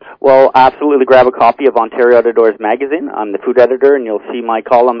go? Well, absolutely grab a copy of Ontario Out of Doors magazine. I'm the food editor, and you'll see my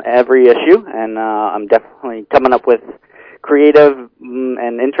column every issue, and I'm definitely coming up with creative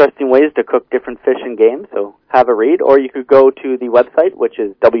and interesting ways to cook different fish and game, so have a read. Or you could go to the website, which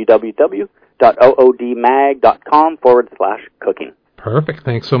is www.oodmag.com/cooking. Perfect.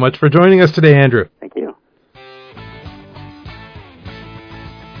 Thanks so much for joining us today, Andrew. Thank you.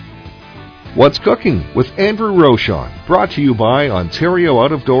 What's Cooking with Andrew Rochon, brought to you by Ontario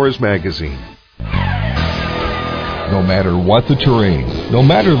Out of Doors magazine. No matter what the terrain, no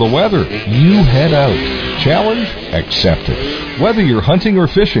matter the weather, you head out. Challenge accepted. Whether you're hunting or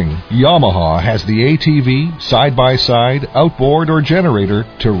fishing, Yamaha has the ATV, side-by-side, outboard, or generator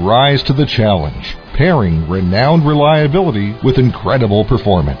to rise to the challenge, pairing renowned reliability with incredible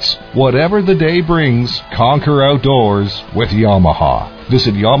performance. Whatever the day brings, conquer outdoors with Yamaha.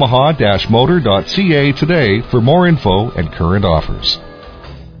 Visit yamaha-motor.ca today for more info and current offers.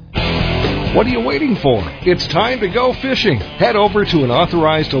 What are you waiting for? It's time to go fishing. Head over to an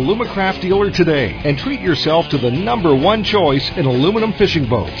authorized Alumacraft dealer today and treat yourself to the #1 choice in aluminum fishing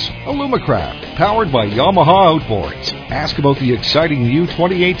boats. Alumacraft, powered by Yamaha Outboards. Ask about the exciting new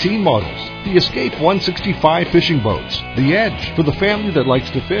 2018 models. The Escape 165 fishing boats. The Edge for the family that likes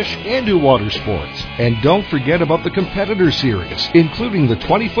to fish and do water sports. And don't forget about the Competitor Series, including the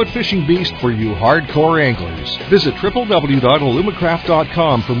 20-foot fishing beast for you hardcore anglers. Visit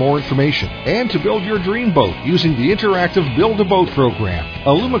www.alumacraft.com for more information and to build your dream boat using the interactive Build-A-Boat program.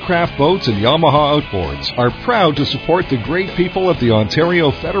 Alumacraft Boats and Yamaha Outboards are proud to support the great people at the Ontario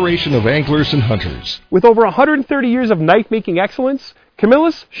Federation of Anglers and Hunters. With over 130 years of knife-making excellence,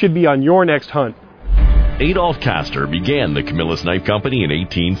 Camillus should be on your next hunt. Adolph Castor began the Camillus Knife Company in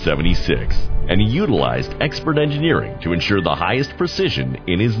 1876, and he utilized expert engineering to ensure the highest precision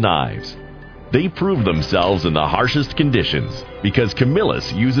in his knives. They proved themselves in the harshest conditions because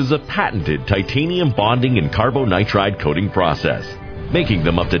Camillus uses a patented titanium bonding and carbonitride coating process, making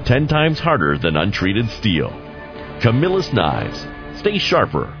them up to 10 times harder than untreated steel. Camillus knives. Stay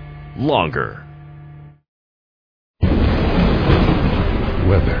sharper, longer.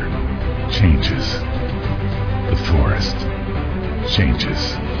 Weather changes. The forest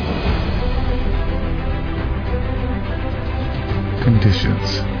changes.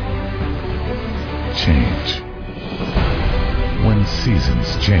 Conditions change. When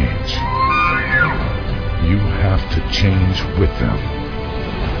seasons change, you have to change with them.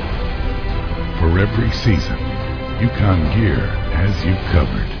 For every season, Yukon Gear has you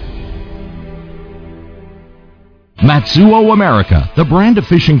covered. Matsuo America, the brand of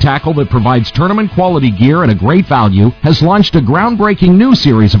fishing tackle that provides tournament quality gear at a great value, has launched a groundbreaking new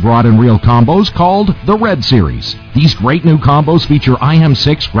series of rod and reel combos called the Red Series. These great new combos feature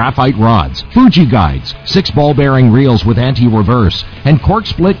IM6 graphite rods, Fuji guides, 6 ball bearing reels with anti-reverse, and cork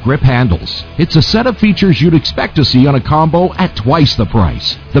split grip handles. It's a set of features you'd expect to see on a combo at twice the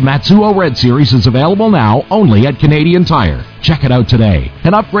price. The Matsuo Red Series is available now only at Canadian Tire. Check it out today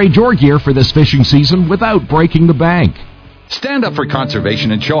and upgrade your gear for this fishing season without breaking the bank. Stand up for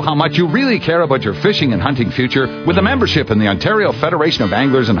conservation and show how much you really care about your fishing and hunting future with a membership in the Ontario Federation of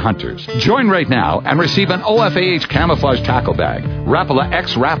Anglers and Hunters. Join right now and receive an OFAH camouflage tackle bag, Rapala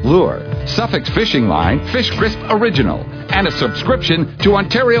X Wrap Lure, Suffix Fishing Line, Fish Crisp Original, and a subscription to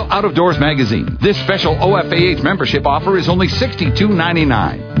Ontario Out of Doors magazine. This special OFAH membership offer is only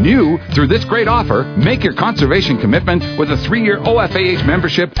 $62.99. New through this great offer, make your conservation commitment with a 3-year OFAH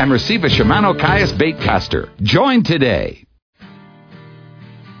membership and receive a Shimano Caius bait caster. Join today.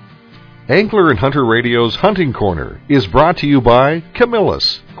 Angler and Hunter Radio's Hunting Corner is brought to you by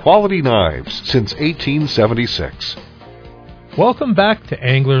Camillus, quality knives since 1876. Welcome back to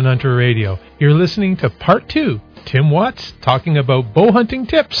Angler and Hunter Radio. You're listening to Part 2, Tim Watts talking about bow hunting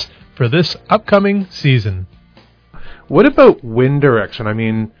tips for this upcoming season. What about wind direction? I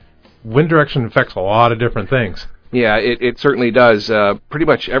mean, wind direction affects a lot of different things. Yeah, it certainly does. Pretty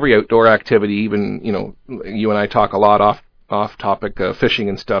much every outdoor activity, even, you and I talk a lot off topic, fishing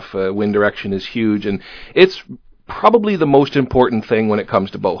and stuff, wind direction is huge, and it's probably the most important thing when it comes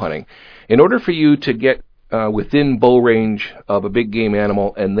to bow hunting. In order for you to get within bow range of a big game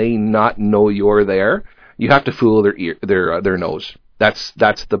animal and they not know you're there, you have to fool their nose. That's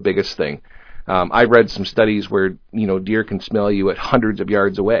the biggest thing. I've read some studies where deer can smell you at hundreds of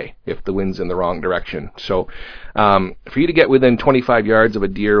yards away if the wind's in the wrong direction. So for you to get within 25 yards of a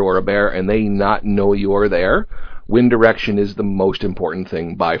deer or a bear and they not know you're there, wind direction is the most important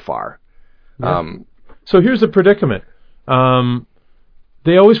thing by far. Yeah. So here's the predicament.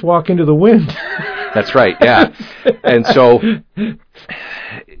 They always walk into the wind. That's right, yeah. And so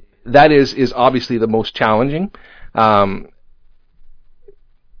that is obviously the most challenging.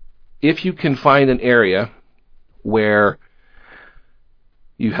 If you can find an area where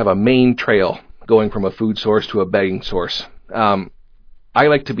you have a main trail going from a food source to a bedding source, I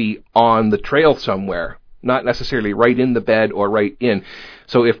like to be on the trail somewhere, not necessarily right in the bed or right in.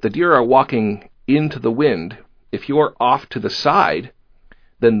 So if the deer are walking into the wind, if you're off to the side,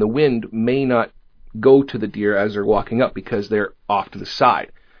 then the wind may not go to the deer as they're walking up because they're off to the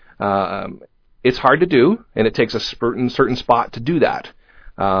side. It's hard to do, and it takes a certain spot to do that.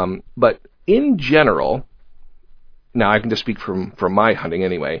 But in general, now I can just speak from my hunting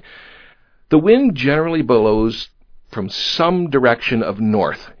anyway, the wind generally blows from some direction of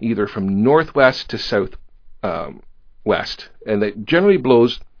north, either from northwest to south west, and it generally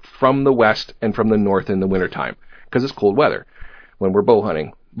blows from the west and from the north in the wintertime because it's cold weather when we're bow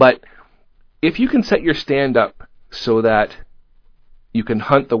hunting. But if you can set your stand up so that you can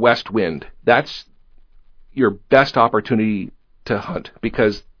hunt the west wind, that's your best opportunity to hunt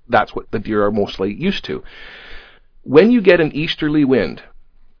because that's what the deer are mostly used to. When you get an easterly wind,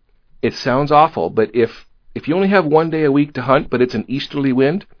 it sounds awful, but if you only have one day a week to hunt, but it's an easterly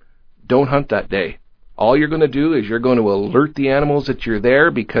wind, don't hunt that day. All you're going to do is you're going to alert the animals that you're there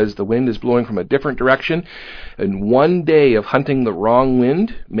because the wind is blowing from a different direction. And one day of hunting the wrong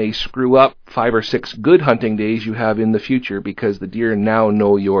wind may screw up 5 or 6 good hunting days you have in the future because the deer now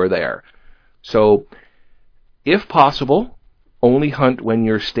know you're there. So, if possible, only hunt when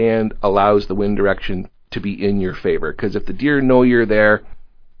your stand allows the wind direction to be in your favor. Because if the deer know you're there,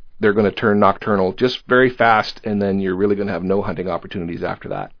 they're going to turn nocturnal just very fast, and then you're really going to have no hunting opportunities after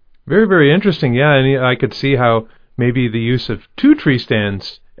that. Very, very interesting, yeah, and I could see how maybe the use of 2 tree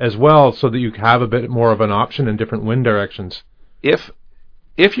stands as well so that you have a bit more of an option in different wind directions. If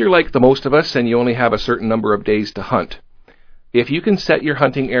you're like the most of us and you only have a certain number of days to hunt, if you can set your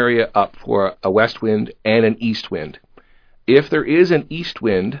hunting area up for a west wind and an east wind, if there is an east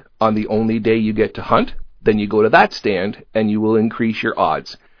wind on the only day you get to hunt, then you go to that stand and you will increase your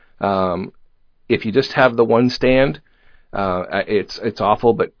odds. If you just have the one stand, it's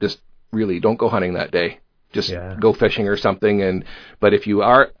awful, but just really don't go hunting that day. Just go fishing or something. But if you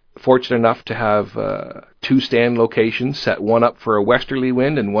are fortunate enough to have 2 stand locations, set one up for a westerly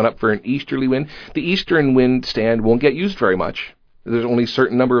wind and one up for an easterly wind, the eastern wind stand won't get used very much. There's only a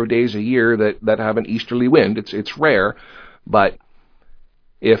certain number of days a year that have an easterly wind. It's rare, but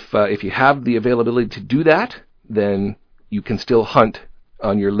if you have the availability to do that, then you can still hunt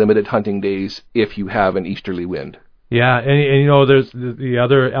on your limited hunting days if you have an easterly wind. Yeah, and there's the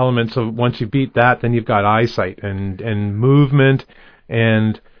other elements of once you beat that, then you've got eyesight and movement.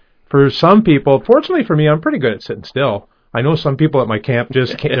 And for some people, fortunately for me, I'm pretty good at sitting still. I know some people at my camp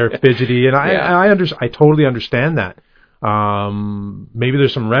just can't, they're fidgety, and I totally understand that. Maybe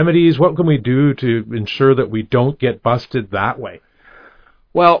there's some remedies. What can we do to ensure that we don't get busted that way?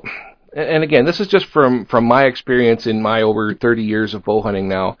 Well, and again, this is just from my experience in my over 30 years of bow hunting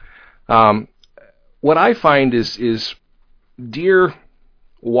now. What I find is deer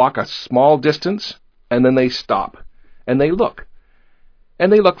walk a small distance, and then they stop, and they look.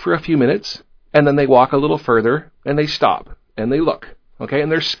 And they look for a few minutes, and then they walk a little further, and they stop, and they look. Okay,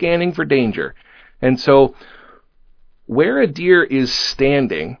 and they're scanning for danger. And so where a deer is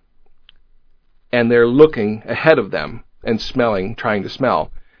standing, and they're looking ahead of them and smelling, trying to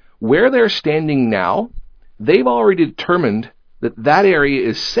smell, where they're standing now, they've already determined that area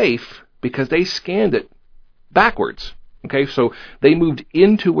is safe because they scanned it backwards. Okay, so they moved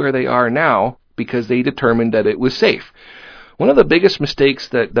into where they are now because they determined that it was safe. One of the biggest mistakes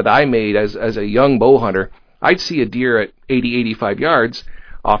that I made as a young bow hunter, I'd see a deer at 80, 85 yards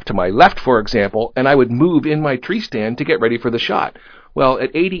off to my left, for example, and I would move in my tree stand to get ready for the shot. Well,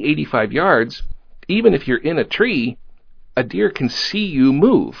 at 80, 85 yards, even if you're in a tree, a deer can see you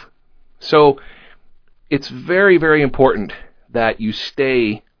move. So it's very, very important that you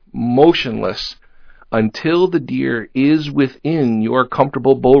stay motionless until the deer is within your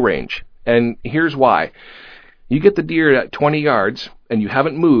comfortable bow range. And here's why. You get the deer at 20 yards and you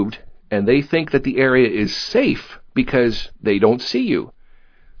haven't moved, and they think that the area is safe because they don't see you.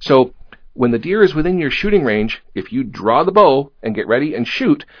 So when the deer is within your shooting range, if you draw the bow and get ready and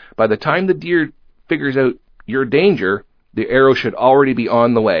shoot, by the time the deer figures out your danger, the arrow should already be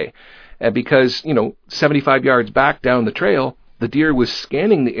on the way. And because, 75 yards back down the trail, the deer was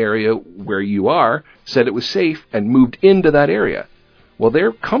scanning the area where you are, said it was safe, and moved into that area. Well,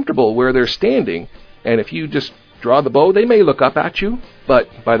 they're comfortable where they're standing, and if you just draw the bow, they may look up at you, but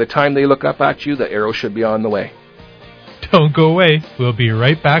by the time they look up at you, the arrow should be on the way. Don't go away. We'll be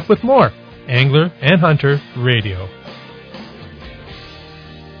right back with more Angler and Hunter Radio.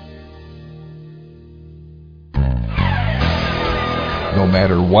 No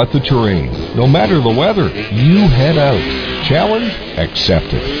matter what the terrain, no matter the weather, you head out. Challenge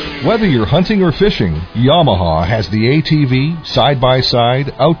accepted. Whether you're hunting or fishing, Yamaha has the ATV,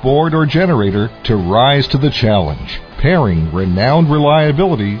 side-by-side, outboard, or generator to rise to the challenge, pairing renowned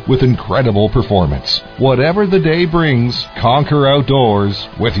reliability with incredible performance. Whatever the day brings, conquer outdoors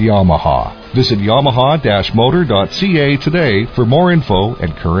with Yamaha. Visit yamaha-motor.ca today for more info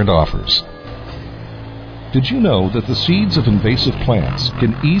and current offers. Did you know that the seeds of invasive plants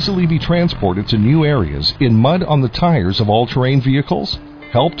can easily be transported to new areas in mud on the tires of all-terrain vehicles?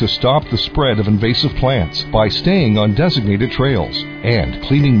 Help to stop the spread of invasive plants by staying on designated trails and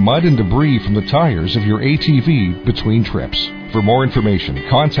cleaning mud and debris from the tires of your ATV between trips. For more information,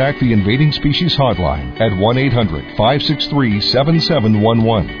 contact the Invading Species Hotline at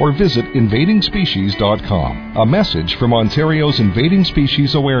 1-800-563-7711 or visit invadingspecies.com. A message from Ontario's Invading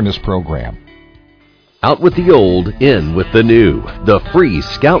Species Awareness Program. Out with the old, in with the new. The free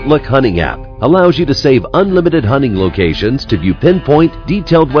Scout Look hunting app allows you to save unlimited hunting locations to view pinpoint,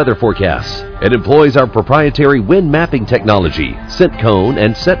 detailed weather forecasts. It employs our proprietary wind mapping technology, scent cone,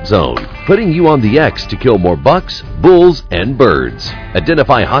 and set zone, putting you on the X to kill more bucks, bulls, and birds.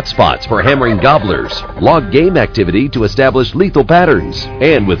 Identify hot spots for hammering gobblers, log game activity to establish lethal patterns,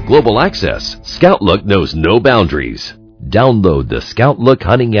 and with global access, Scout Look knows no boundaries. Download the Scout Look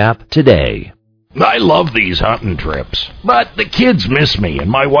hunting app today. I love these hunting trips, but the kids miss me and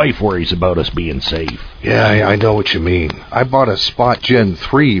my wife worries about us being safe. Yeah, I know what you mean. I bought a Spot Gen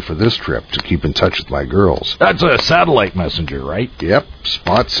 3 for this trip to keep in touch with my girls. That's a satellite messenger, right? Yep.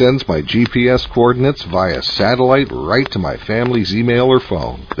 Spot sends my GPS coordinates via satellite right to my family's email or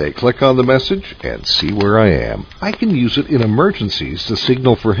phone. They click on the message and see where I am. I can use it in emergencies to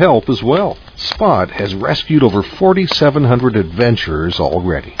signal for help as well. Spot has rescued over 4,700 adventurers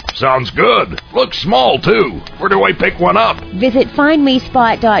already. Sounds good. Looks small, too. Where do I pick one up? Visit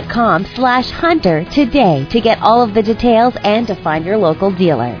findmespot.com/hunter today to get all of the details and to find your local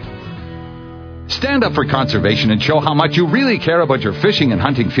dealer. Stand up for conservation and show how much you really care about your fishing and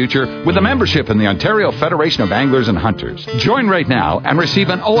hunting future with a membership in the Ontario Federation of Anglers and Hunters. Join right now and receive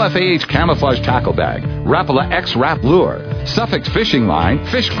an OFAH camouflage tackle bag, Rapala X Wrap Lure, Suffolk's fishing line,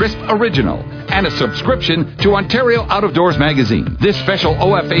 Fish Crisp Original, and a subscription to Ontario Out of Doors magazine. This special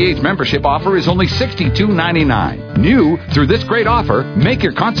OFAH membership offer is only $62.99. New through this great offer, make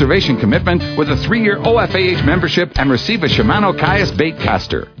your conservation commitment with a 3-year OFAH membership and receive a Shimano Caius bait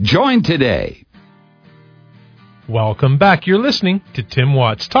caster. Join today. Welcome back. You're listening to Tim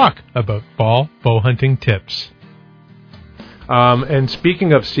Watts talk about fall bow hunting tips. And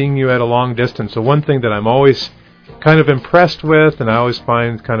speaking of seeing you at a long distance, so one thing that I'm always kind of impressed with and I always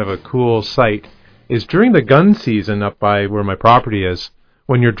find kind of a cool sight is during the gun season up by where my property is,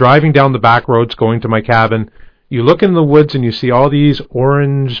 when you're driving down the back roads going to my cabin, you look in the woods and you see all these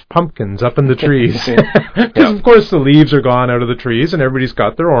orange pumpkins up in the trees. Because, of course, the leaves are gone out of the trees and everybody's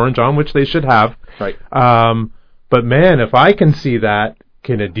got their orange on, which they should have. Right. But, man, if I can see that,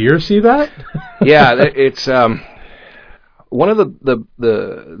 can a deer see that? Yeah, it's one of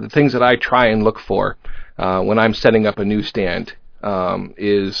the things that I try and look for when I'm setting up a new stand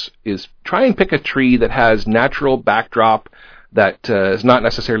is try and pick a tree that has natural backdrop that is not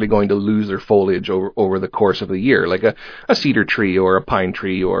necessarily going to lose their foliage over the course of the year, like a cedar tree or a pine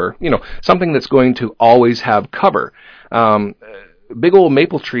tree or, something that's going to always have cover. Big old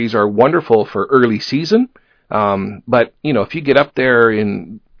maple trees are wonderful for early season, but, if you get up there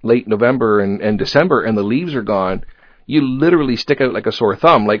in late November and December and the leaves are gone, you literally stick out like a sore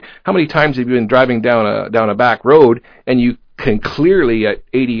thumb. Like, how many times have you been driving down a back road and you can clearly at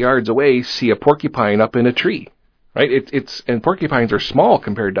 80 yards away see a porcupine up in a tree? Right, and porcupines are small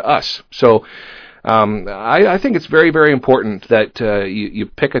compared to us. So I think it's very, very important that you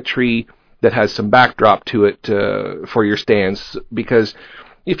pick a tree that has some backdrop to it for your stands, because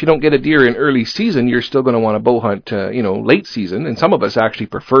if you don't get a deer in early season, you're still going to want to bow hunt, late season. And some of us actually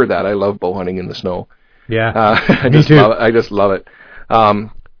prefer that. I love bow hunting in the snow. Yeah, me too. I just love it.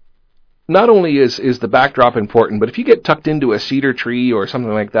 Not only is the backdrop important, but if you get tucked into a cedar tree or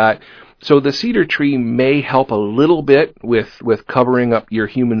something like that. So the cedar tree may help a little bit with covering up your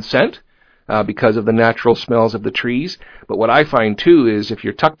human scent because of the natural smells of the trees. But what I find too is if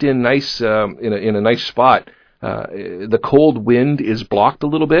you're tucked in nice in a nice spot, the cold wind is blocked a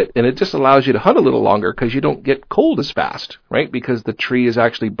little bit, and it just allows you to hunt a little longer because you don't get cold as fast, right? Because the tree is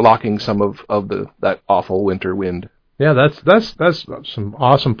actually blocking some of that awful winter wind. Yeah, that's some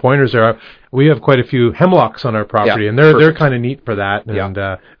awesome pointers there. We have quite a few hemlocks on our property, and they're kind of neat for that, and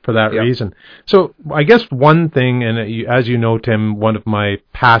for that reason. So I guess one thing, and as you know, Tim, one of my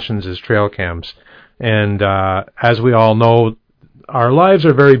passions is trail cams, and as we all know, our lives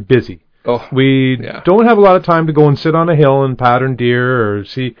are very busy. We don't have a lot of time to go and sit on a hill and pattern deer or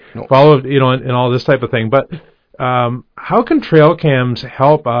follow, and all this type of thing. But how can trail cams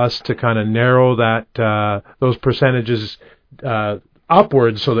help us to kind of narrow that those percentages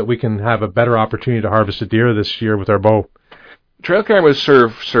upwards so that we can have a better opportunity to harvest a deer this year with our bow? Trail cameras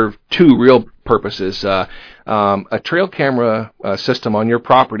serve two real purposes. A trail camera system on your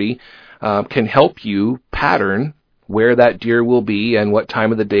property can help you pattern where that deer will be and what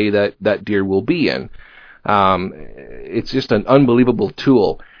time of the day that deer will be in. It's just an unbelievable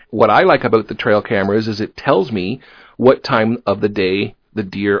tool. What I like about the trail cameras is it tells me what time of the day the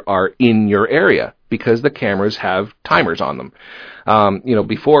deer are in your area, because the cameras have timers on them.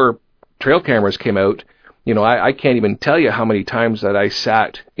 Before trail cameras came out, I can't even tell you how many times that I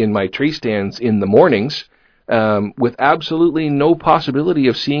sat in my tree stands in the mornings with absolutely no possibility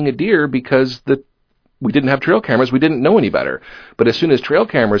of seeing a deer because we didn't have trail cameras. We didn't know any better. But as soon as trail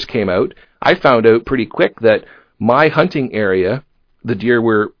cameras came out, I found out pretty quick that my hunting area, the deer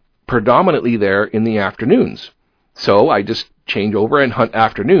were predominantly there in the afternoons. So I just change over and hunt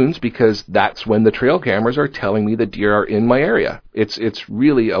afternoons because that's when the trail cameras are telling me the deer are in my area. It's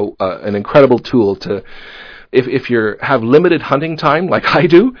really an incredible tool to, if you have limited hunting time like I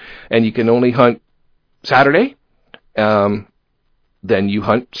do, and you can only hunt Saturday, then you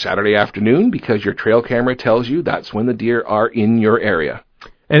hunt Saturday afternoon because your trail camera tells you that's when the deer are in your area.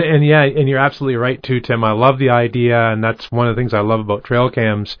 And you're absolutely right too, Tim. I love the idea, and that's one of the things I love about trail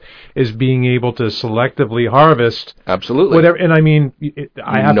cams is being able to selectively harvest. Absolutely. Whatever, and I mean,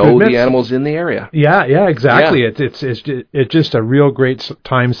 I have to admit, the animals in the area. Yeah, exactly. Yeah. It's just a real great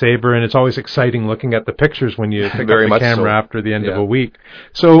time saver, and it's always exciting looking at the pictures when you pick up the camera after the end of a week.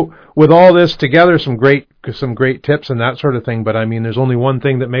 So with all this together, some great tips and that sort of thing. But I mean, there's only one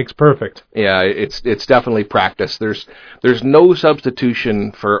thing that makes perfect. Yeah, it's definitely practice. There's no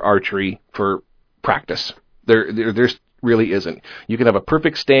substitution for archery for practice. There really isn't. You can have a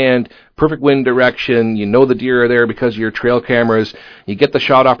perfect stand, perfect wind direction. You know the deer are there because of your trail cameras. You get the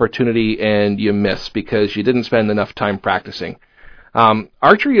shot opportunity and you miss because you didn't spend enough time practicing.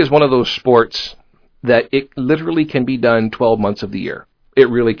 Archery is one of those sports that it literally can be done 12 months of the year. It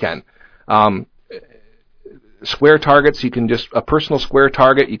really can. Square targets, a personal square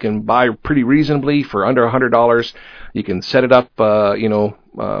target you can buy pretty reasonably for under $100. You can set it up,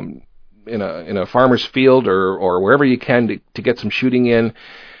 in a farmer's field or wherever you can to get some shooting in.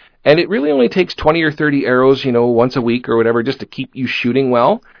 And it really only takes 20 or 30 arrows, once a week or whatever, just to keep you shooting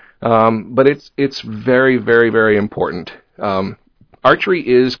well. But it's very, very, very important. Archery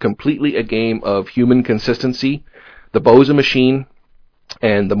is completely a game of human consistency. The bow's a machine.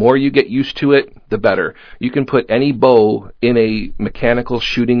 And the more you get used to it, the better. You can put any bow in a mechanical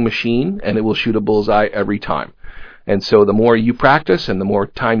shooting machine, and it will shoot a bullseye every time. And so the more you practice and the more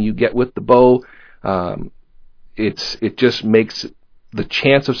time you get with the bow, it just makes the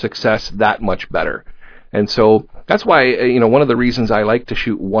chance of success that much better. And so that's why, one of the reasons I like to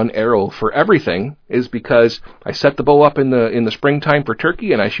shoot one arrow for everything is because I set the bow up in the springtime for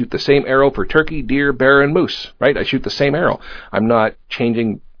turkey, and I shoot the same arrow for turkey, deer, bear, and moose, right? I shoot the same arrow. I'm not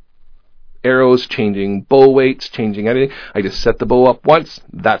changing arrows, changing bow weights, changing anything. I just set the bow up once.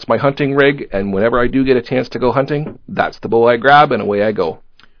 That's my hunting rig, and whenever I do get a chance to go hunting, that's the bow I grab, and away I go.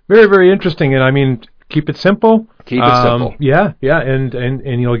 Very, very interesting. And I mean, keep it simple. Keep it simple. Yeah,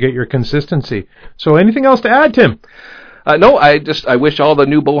 and you'll get your consistency. So anything else to add, Tim? No, I wish all the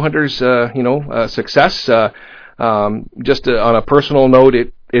new bow hunters, success. On a personal note,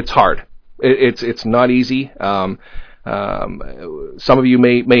 it's hard. It's not easy. Some of you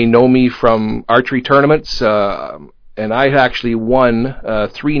may know me from archery tournaments, and I actually won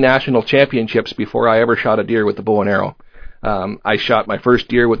 3 national championships before I ever shot a deer with the bow and arrow. I shot my first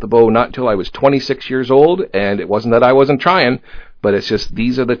deer with the bow not until I was 26 years old, and it wasn't that I wasn't trying, but it's just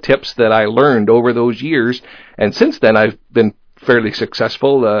these are the tips that I learned over those years, and since then I've been fairly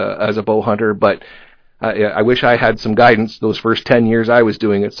successful as a bow hunter, but I wish I had some guidance those first 10 years I was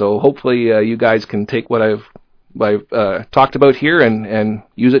doing it, so hopefully you guys can take what I've talked about here and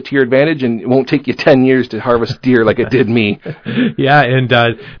use it to your advantage, and it won't take you 10 years to harvest deer like it did me. Yeah,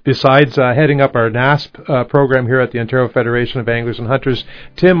 and besides heading up our NASP program here at the Ontario Federation of Anglers and Hunters,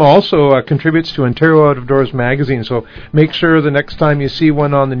 Tim also contributes to Ontario Out of Doors magazine, so make sure the next time you see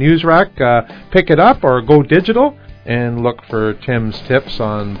one on the news rack, pick it up or go digital and look for Tim's tips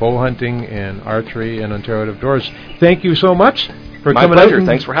on bow hunting and archery and Ontario Out of Doors. Thank you so much for My coming pleasure. out. And,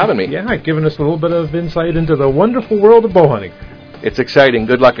 thanks for having me. Yeah, giving us a little bit of insight into the wonderful world of bow hunting. It's exciting.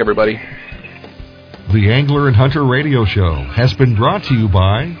 Good luck, everybody. The Angler and Hunter Radio Show has been brought to you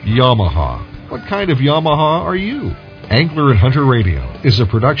by Yamaha. What kind of Yamaha are you? Angler and Hunter Radio is a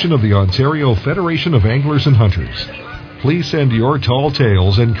production of the Ontario Federation of Anglers and Hunters. Please send your tall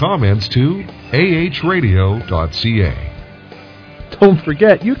tales and comments to ahradio.ca. Don't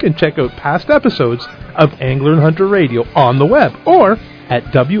forget, you can check out past episodes of Angler and Hunter Radio on the web or at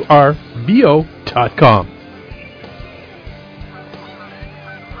wrvo.com.